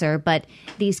cancer, but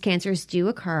these cancers do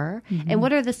occur. Mm-hmm. And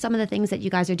what are some of the things that you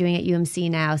guys are doing at UMC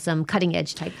now, some cutting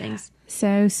edge type things?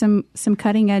 So some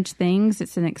cutting edge things.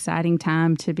 It's an exciting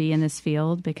time to be in this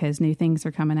field because new things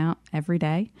are coming out every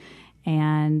day.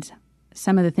 And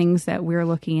some of the things that we're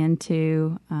looking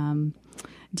into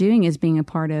doing is being a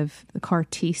part of the CAR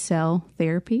T-cell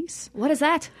therapies. What is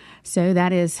that? So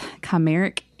that is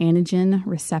chimeric antigen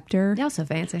receptor. Y'all so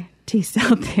fancy.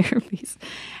 T-cell therapies.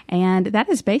 And that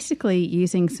is basically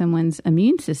using someone's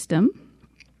immune system,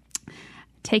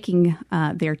 taking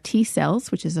their T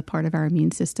cells, which is a part of our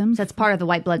immune system. So that's part of the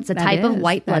white blood. It's a type of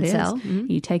white blood cell.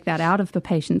 Mm-hmm. You take that out of the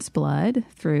patient's blood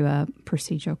through a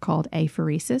procedure called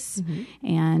apheresis,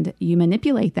 and you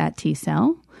manipulate that T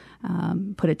cell,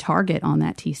 put a target on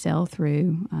that T cell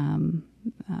through,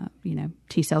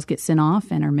 T cells get sent off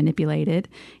and are manipulated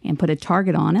and put a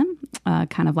target on them,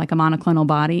 kind of like a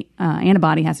monoclonal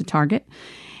antibody has a target.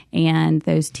 And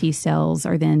those T cells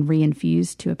are then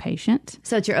reinfused to a patient.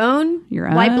 So it's your own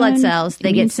white blood cells.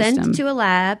 They get sent to a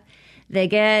lab. They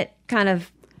get kind of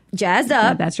jazzed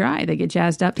up. That's right. They get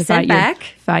jazzed up to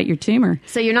fight your tumor.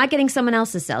 So you're not getting someone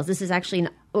else's cells. This is actually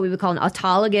what we would call an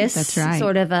autologous, that's right,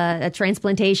 sort of a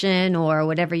transplantation or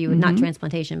whatever you would, not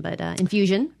transplantation, but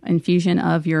infusion. Infusion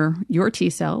of your T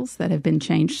cells that have been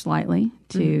changed slightly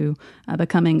to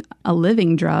becoming a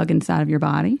living drug inside of your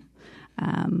body.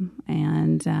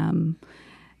 And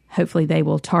hopefully they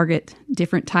will target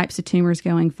different types of tumors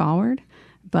going forward.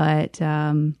 But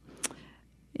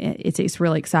it's a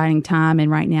really exciting time. And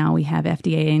right now we have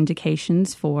FDA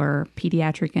indications for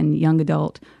pediatric and young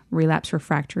adult relapse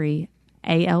refractory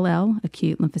ALL,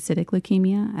 acute lymphocytic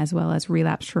leukemia, as well as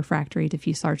relapse refractory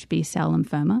diffuse large B-cell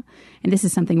lymphoma. And this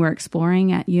is something we're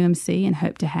exploring at UMC and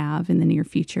hope to have in the near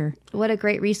future. What a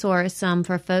great resource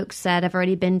for folks that have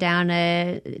already been down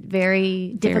a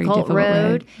very difficult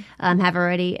road. Have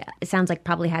already, it sounds like,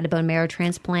 probably had a bone marrow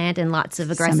transplant and lots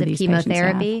of aggressive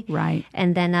chemotherapy. Right.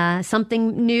 And then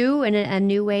something new and a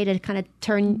new way to kind of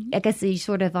turn, I guess you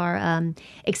sort of are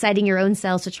exciting your own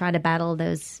cells to try to battle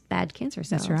those bad cancer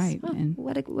cells. That's right. Oh, and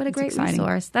what a great exciting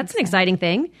resource. That's an exciting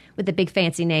thing with a big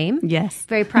fancy name. Yes.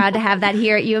 Very proud to have that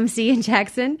here at UMC in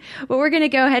Jackson. Well, we're going to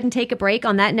go ahead and take a break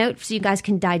on that note so you guys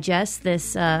can digest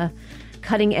this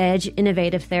cutting-edge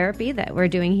innovative therapy that we're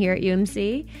doing here at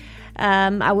UMC.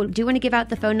 I do want to give out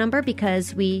the phone number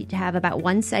because we have about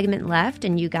one segment left,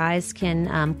 and you guys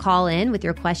can call in with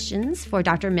your questions for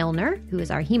Dr. Milner, who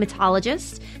is our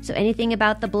hematologist. So anything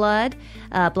about the blood,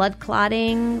 blood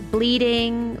clotting,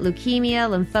 bleeding, leukemia,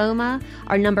 lymphoma,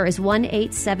 our number is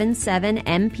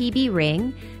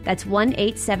 1-877-MPB-RING. That's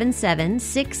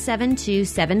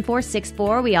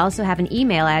 1-877-672-7464. We also have an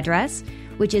email address,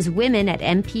 which is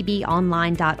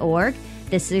women@mpbonline.org.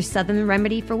 This is Southern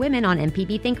Remedy for Women on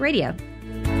MPB Think Radio.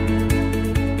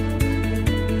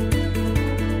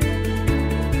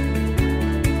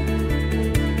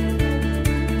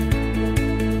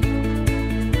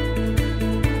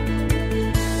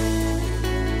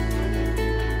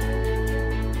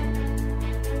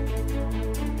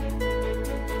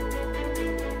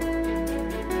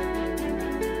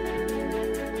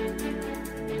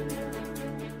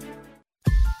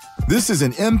 This is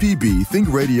an MPB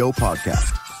Think Radio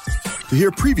podcast. To hear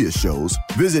previous shows,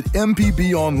 visit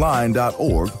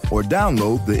mpbonline.org or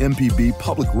download the MPB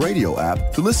Public Radio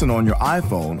app to listen on your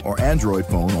iPhone or Android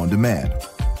phone on demand.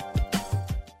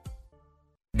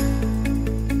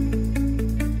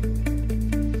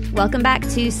 Welcome back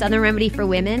to Southern Remedy for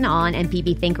Women on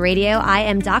MPB Think Radio. I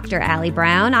am Dr. Allie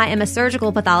Brown. I am a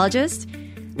surgical pathologist,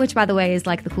 which, by the way, is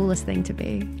like the coolest thing to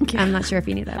be. I'm not sure if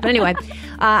you knew that. But anyway,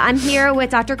 I'm here with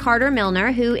Dr. Carter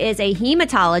Milner, who is a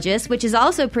hematologist, which is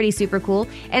also pretty super cool.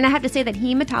 And I have to say that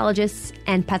hematologists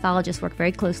and pathologists work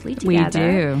very closely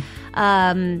together. We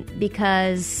do.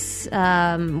 Because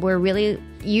we're really...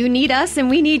 You need us and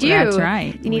we need you. That's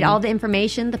right. You need all the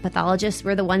information. The pathologists,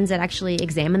 we're the ones that actually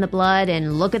examine the blood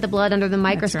and look at the blood under the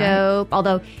microscope. Right.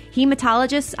 Although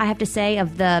hematologists, I have to say,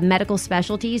 of the medical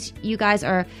specialties, you guys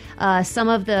are some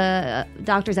of the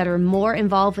doctors that are more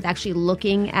involved with actually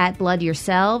looking at blood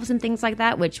yourselves and things like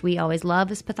that, which we always love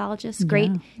as pathologists.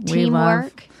 Great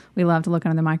teamwork. We love to look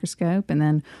under the microscope, and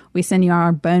then we send you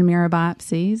our bone marrow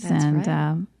biopsies. That's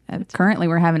right. Currently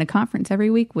we're having a conference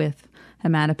every week with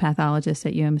hematopathologists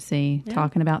at UMMC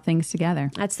talking about things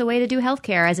together. That's the way to do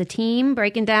healthcare, as a team,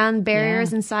 breaking down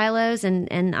barriers and silos.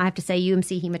 And I have to say,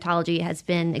 UMC Hematology has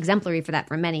been exemplary for that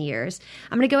for many years.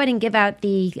 I'm going to go ahead and give out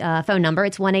the phone number.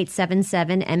 It's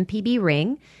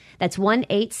 1-877-MPB-RING. That's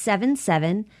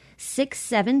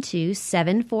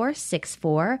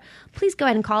 1-877-672-7464. Please go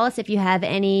ahead and call us if you have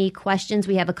any questions.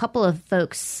 We have a couple of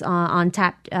folks on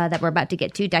tap that we're about to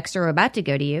get to. Dexter, we're about to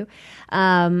go to you.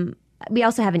 We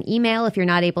also have an email if you're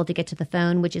not able to get to the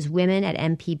phone, which is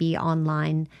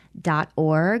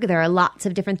women@mpbonline.org. There are lots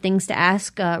of different things to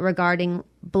ask regarding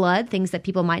blood, things that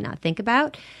people might not think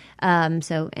about.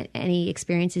 So any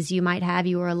experiences you might have,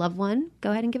 you or a loved one,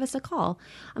 go ahead and give us a call.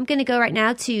 I'm going to go right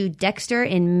now to Dexter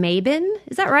in Mabin.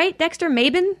 Is that right, Dexter?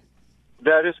 Mabin?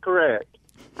 That is correct.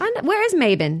 Where is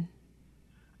Mabin?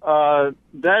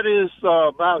 That is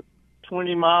about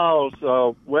 20 miles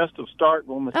west of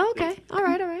Starkville, Mississippi. Oh, okay. All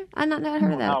right. I've not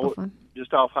heard of that before.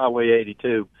 Just off Highway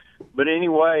 82. But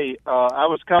anyway, I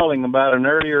was calling about an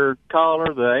earlier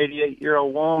caller, the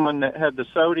 88-year-old woman that had the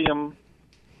sodium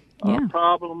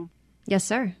problem. Yes,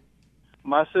 sir.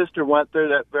 My sister went through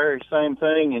that very same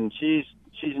thing, and she's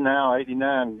now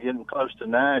 89, getting close to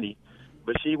 90.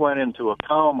 But she went into a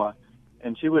coma,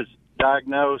 and she was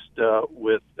diagnosed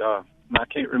with, I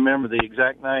can't remember the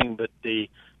exact name, but the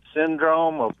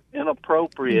syndrome of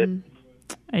inappropriate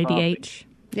ADH.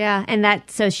 Yeah, and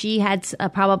so she had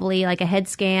probably like a head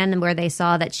scan where they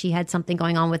saw that she had something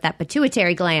going on with that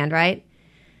pituitary gland, right?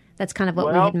 That's kind of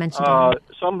what we had mentioned.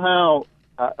 Somehow,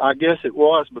 I guess it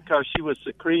was because she was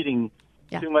secreting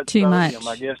too much sodium,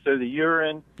 I guess, through the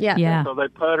urine. Yeah. So they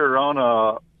put her on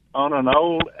an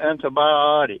old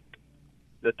antibiotic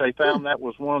that they found that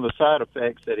was one of the side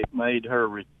effects, that it made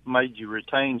you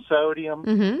retain sodium,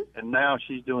 and now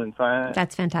she's doing fine.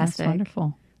 That's fantastic. That's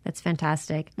wonderful. That's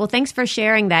fantastic. Well, thanks for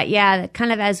sharing that. Yeah,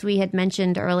 kind of as we had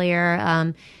mentioned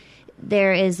earlier,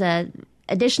 there is a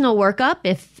additional workup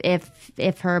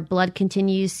if her blood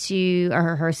continues to,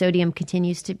 or her sodium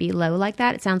continues to be low like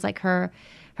that. It sounds like her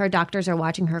doctors are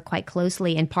watching her quite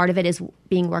closely, and part of it is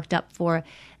being worked up for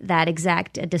that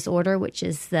exact disorder, which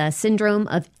is the syndrome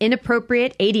of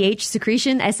inappropriate ADH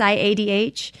secretion,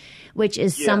 SIADH, which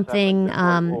is something,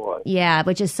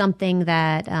 which is something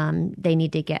that they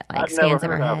need to get like scans of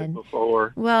her head. It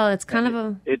before. Well, it's kind of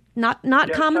a not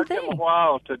common thing. It took them a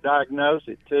while to diagnose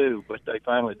it too, but they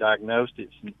finally diagnosed it,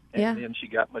 and then she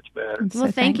got much better.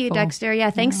 Well, thank you, Dexter. Yeah,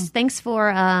 thanks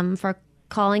for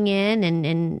calling in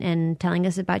and telling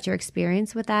us about your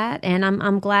experience with that. And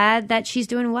I'm glad that she's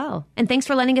doing well. And thanks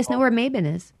for letting us know where Mabin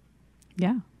is.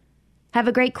 Yeah. Have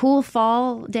a great, cool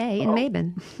fall day in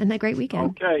Mabin and a great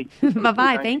weekend. Okay.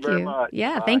 Bye-bye. Thank you. Very much.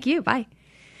 Yeah, Bye. Thank you. Bye.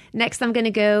 Next, I'm going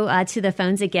to go to the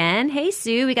phones again. Hey,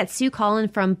 Sue. We got Sue calling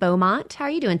from Beaumont. How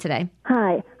are you doing today?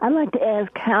 Hi. I'd like to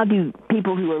ask, how do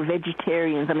people who are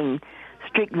vegetarians,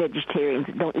 strict vegetarians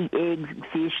that don't eat eggs and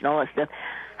fish and all that stuff,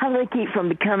 how do they keep from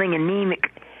becoming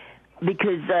anemic?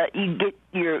 Because you get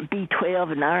your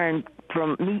B12 and iron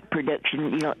from meat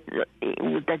production,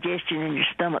 with digestion in your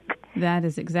stomach.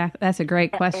 That's a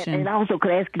great question. And also,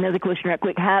 could I ask another question right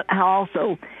quick?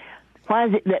 Why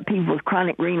is it that people with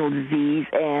chronic renal disease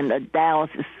and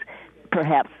dialysis,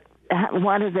 perhaps,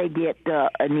 why do they get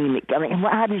anemic?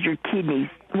 What do your kidneys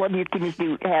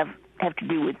have to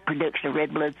do with production of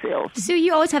red blood cells? Sue,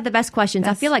 you always have the best questions.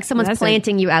 I feel like someone's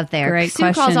planting you out there. Great Sue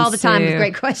question, calls all the time with Sue.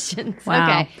 great questions.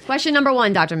 Wow. Okay. Question number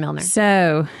 1, Dr. Milner.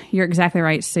 So you're exactly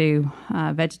right, Sue.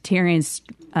 Vegetarians,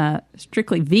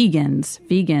 strictly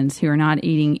vegans who are not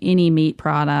eating any meat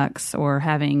products or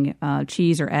having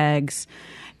cheese or eggs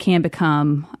can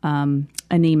become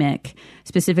anemic,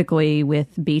 specifically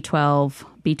with B12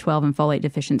 and folate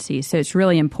deficiency. So it's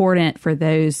really important for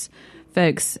those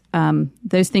folks.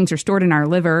 Those things are stored in our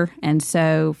liver, and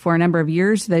so for a number of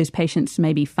years, those patients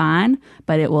may be fine,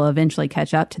 but it will eventually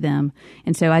catch up to them.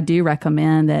 And so I do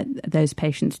recommend that those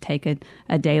patients take a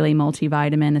daily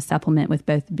multivitamin, a supplement with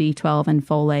both B12 and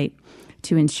folate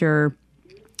to ensure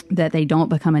that they don't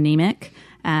become anemic.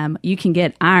 You can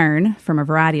get iron from a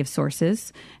variety of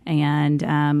sources, but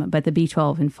the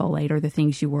B12 and folate are the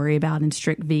things you worry about in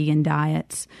strict vegan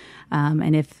diets.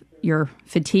 And if you're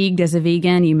fatigued as a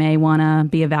vegan, you may want to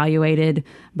be evaluated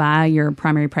by your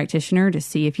primary practitioner to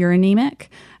see if you're anemic.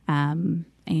 And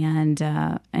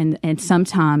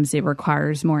sometimes it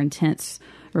requires more intense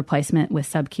replacement with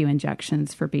sub-Q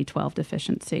injections for B12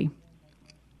 deficiency.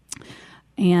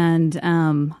 And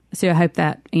so I hope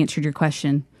that answered your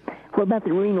question. What about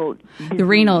the renal disease? The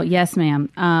renal, yes,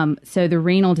 ma'am. So the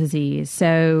renal disease.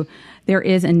 So there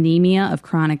is anemia of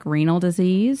chronic renal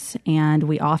disease, and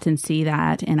we often see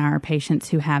that in our patients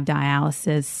who have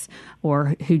dialysis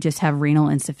or who just have renal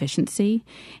insufficiency.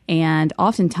 And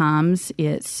oftentimes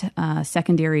it's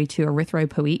secondary to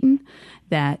erythropoietin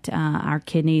that our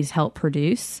kidneys help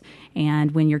produce.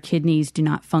 And when your kidneys do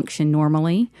not function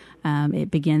normally,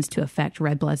 it begins to affect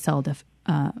red blood cell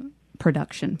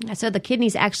production. So the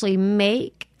kidneys actually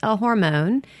make a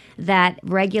hormone that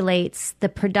regulates the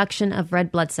production of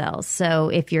red blood cells. So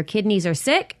if your kidneys are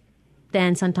sick,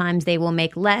 then sometimes they will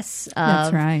make less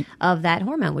of that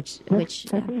hormone, which that's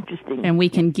interesting. And we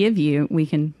can give you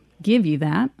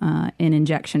that in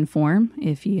injection form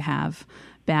if you have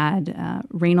bad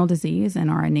renal disease and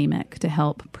are anemic to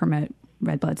help promote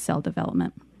red blood cell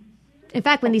development. In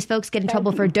fact, when these folks get in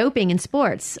trouble for doping in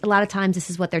sports, a lot of times this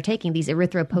is what they're taking, these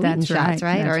erythropoietin shots,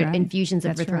 right? Or infusions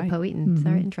of erythropoietin. Mm-hmm.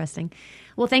 Very interesting.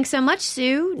 Well, thanks so much,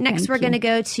 Sue. Next, we're going to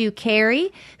go to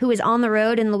Carrie, who is on the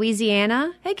road in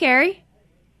Louisiana. Hey, Carrie.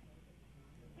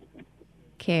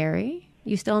 Carrie,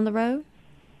 you still on the road?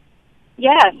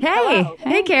 Yes. Hey. Hello.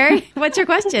 Hey, Carrie. What's your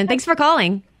question? Thanks for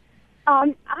calling.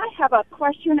 I have a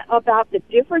question about the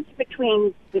difference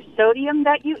between the sodium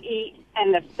that you eat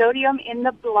and the sodium in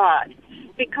the blood,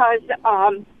 because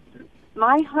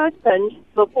my husband,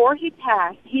 before he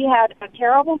passed, he had a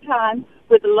terrible time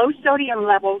with low sodium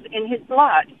levels in his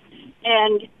blood,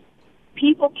 and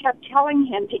people kept telling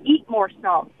him to eat more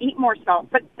salt,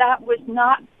 but that was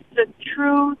not the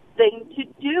true thing to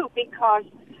do, because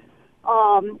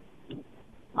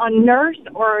a nurse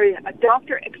or a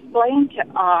doctor explained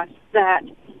to us that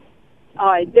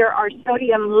there are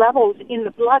sodium levels in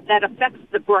the blood that affects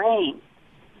the brain.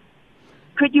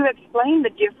 Could you explain the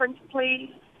difference,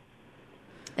 please?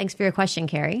 Thanks for your question,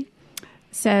 Carrie.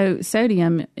 So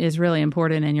sodium is really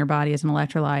important in your body as an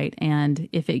electrolyte, and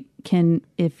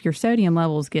if your sodium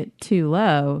levels get too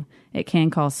low, it can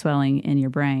cause swelling in your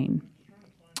brain.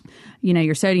 You know,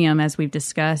 your sodium, as we've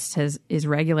discussed, is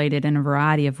regulated in a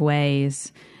variety of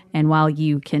ways, and while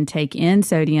you can take in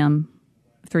sodium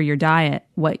through your diet,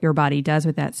 what your body does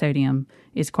with that sodium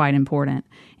is quite important.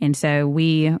 And so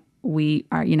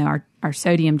our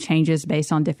sodium changes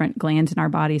based on different glands in our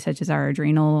body, such as our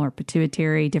adrenal or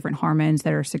pituitary, different hormones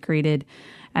that are secreted,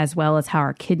 as well as how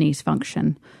our kidneys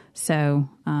function. So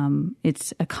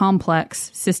it's a complex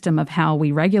system of how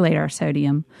we regulate our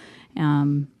sodium.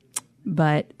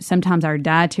 But sometimes our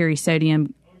dietary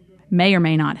sodium may or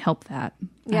may not help that.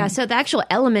 Yeah, so the actual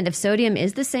element of sodium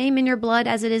is the same in your blood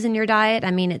as it is in your diet.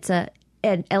 I mean, it's an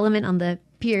element on the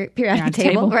periodic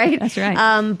table, right? That's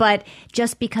right. But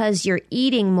just because you're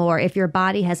eating more, if your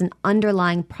body has an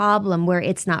underlying problem where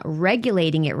it's not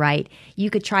regulating it right, you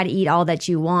could try to eat all that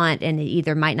you want and it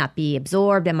either might not be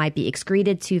absorbed, it might be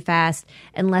excreted too fast.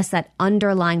 Unless that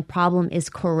underlying problem is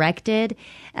corrected,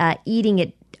 eating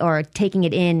it or taking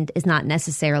it in is not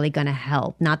necessarily going to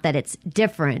help. Not that it's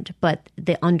different, but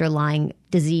the underlying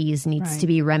disease needs to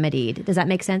be remedied. Does that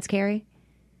make sense, Carrie?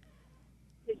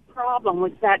 His problem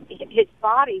was that his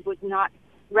body was not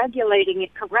regulating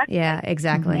it correctly. Yeah,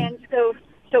 exactly. And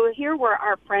so here were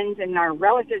our friends and our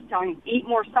relatives telling him, eat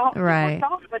more salt, right. eat more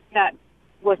salt, but that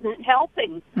wasn't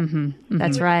helping. Mm-hmm. Mm-hmm.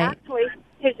 That's right.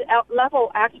 His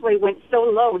level actually went so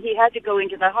low, he had to go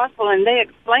into the hospital, and they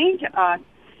explained to us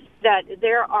that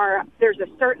there's a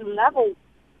certain level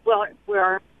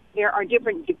where there are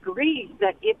different degrees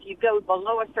that if you go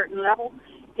below a certain level,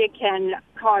 it can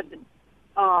cause,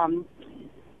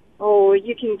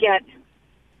 you can get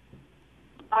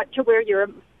to where you're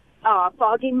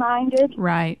foggy-minded.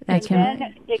 Right. And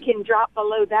then it can drop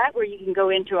below that where you can go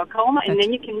into a coma, and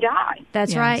then you can die.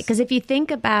 That's right. Because if you think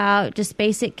about just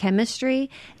basic chemistry,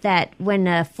 that when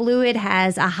a fluid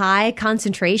has a high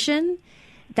concentration,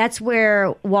 that's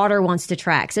where water wants to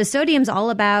track. So sodium's all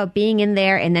about being in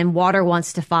there, and then water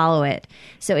wants to follow it.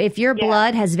 So if your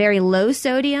blood has very low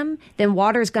sodium, then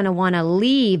water's going to want to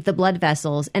leave the blood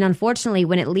vessels. And unfortunately,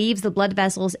 when it leaves the blood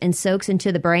vessels and soaks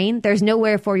into the brain, there's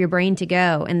nowhere for your brain to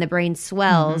go, and the brain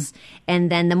swells. Mm-hmm. And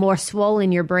then the more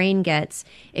swollen your brain gets,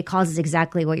 it causes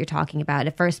exactly what you're talking about.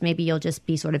 At first, maybe you'll just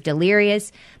be sort of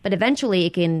delirious, but eventually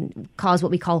it can cause what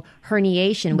we call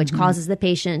herniation, which causes the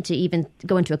patient to even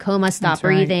go into a coma, stop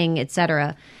breathing,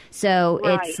 etc. So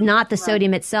it's not the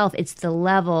sodium itself; it's the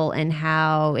level and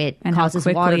how it causes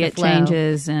how water quickly to flow. It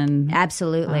changes, and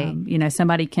absolutely,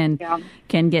 somebody can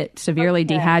get severely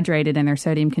dehydrated, and their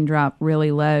sodium can drop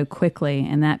really low quickly,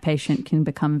 and that patient can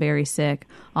become very sick.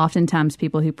 Oftentimes,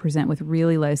 people who present with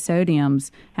really low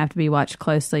sodiums have to be watched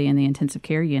closely in the intensive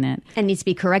care unit, and needs to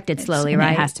be corrected slowly.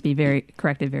 Right, it has to be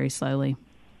corrected very slowly.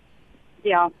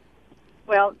 Yeah.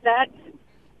 Well,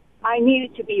 I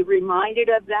needed to be reminded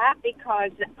of that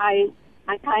because I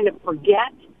kind of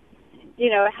forget,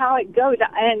 how it goes.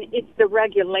 And it's the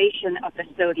regulation of the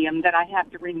sodium that I have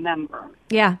to remember.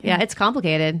 Yeah, it's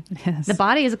complicated. Yes. The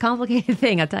body is a complicated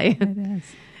thing, I'll tell you. It is.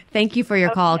 Thank you for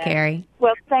your call, Carrie.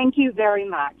 Well, thank you very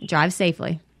much. Drive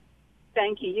safely.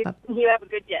 Thank you. You have a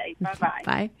good day. Bye-bye.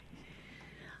 Bye.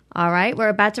 All right, we're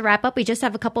about to wrap up. We just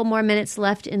have a couple more minutes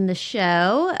left in the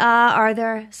show. Are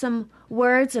there some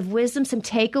words of wisdom, some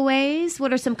takeaways?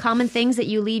 What are some common things that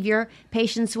you leave your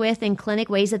patients with in clinic,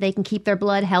 ways that they can keep their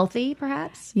blood healthy,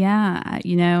 perhaps? Yeah,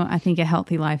 I think a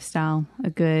healthy lifestyle, a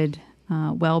good,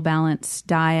 well-balanced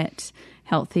diet,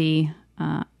 healthy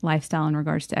lifestyle in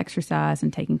regards to exercise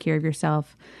and taking care of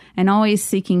yourself, and always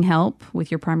seeking help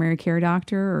with your primary care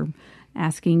doctor or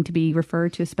asking to be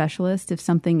referred to a specialist if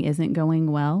something isn't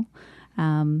going well.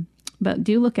 But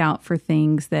do look out for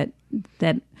things that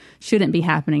shouldn't be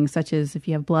happening, such as if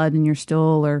you have blood in your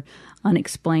stool or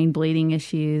unexplained bleeding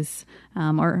issues,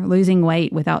 or losing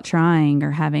weight without trying,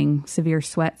 or having severe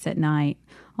sweats at night,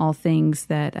 all things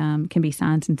that can be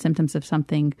signs and symptoms of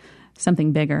something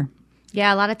bigger.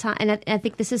 Yeah, a lot of time, and I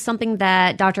think this is something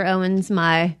that Dr. Owens,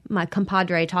 my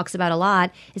compadre, talks about a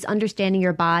lot, is understanding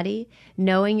your body,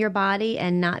 knowing your body,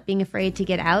 and not being afraid to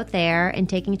get out there and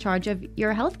taking charge of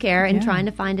your health care and trying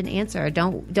to find an answer.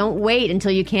 Don't wait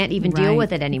until you can't even deal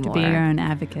with it anymore. To be your own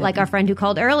advocate. Like our friend who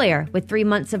called earlier with 3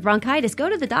 months of bronchitis, go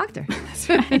to the doctor. That's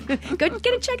right. Go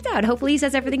get it checked out. Hopefully he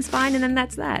says everything's fine, and then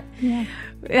that's that. Yeah,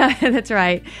 that's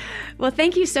right. Well,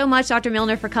 thank you so much, Dr.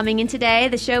 Milner, for coming in today.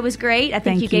 The show was great. I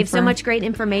think you gave so much great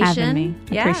information. Having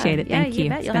me. Appreciate it. Thank you.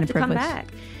 Bet. You'll have to come back.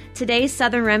 Today's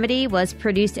Southern Remedy was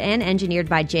produced and engineered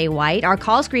by Jay White. Our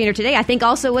call screener today, I think,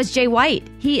 also was Jay White.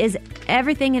 He is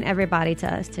everything and everybody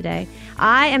to us today.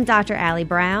 I am Dr. Allie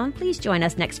Brown. Please join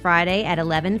us next Friday at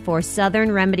 11 for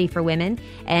Southern Remedy for Women.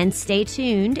 And stay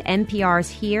tuned. NPR's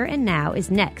Here and Now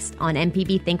is next on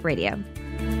MPB Think Radio.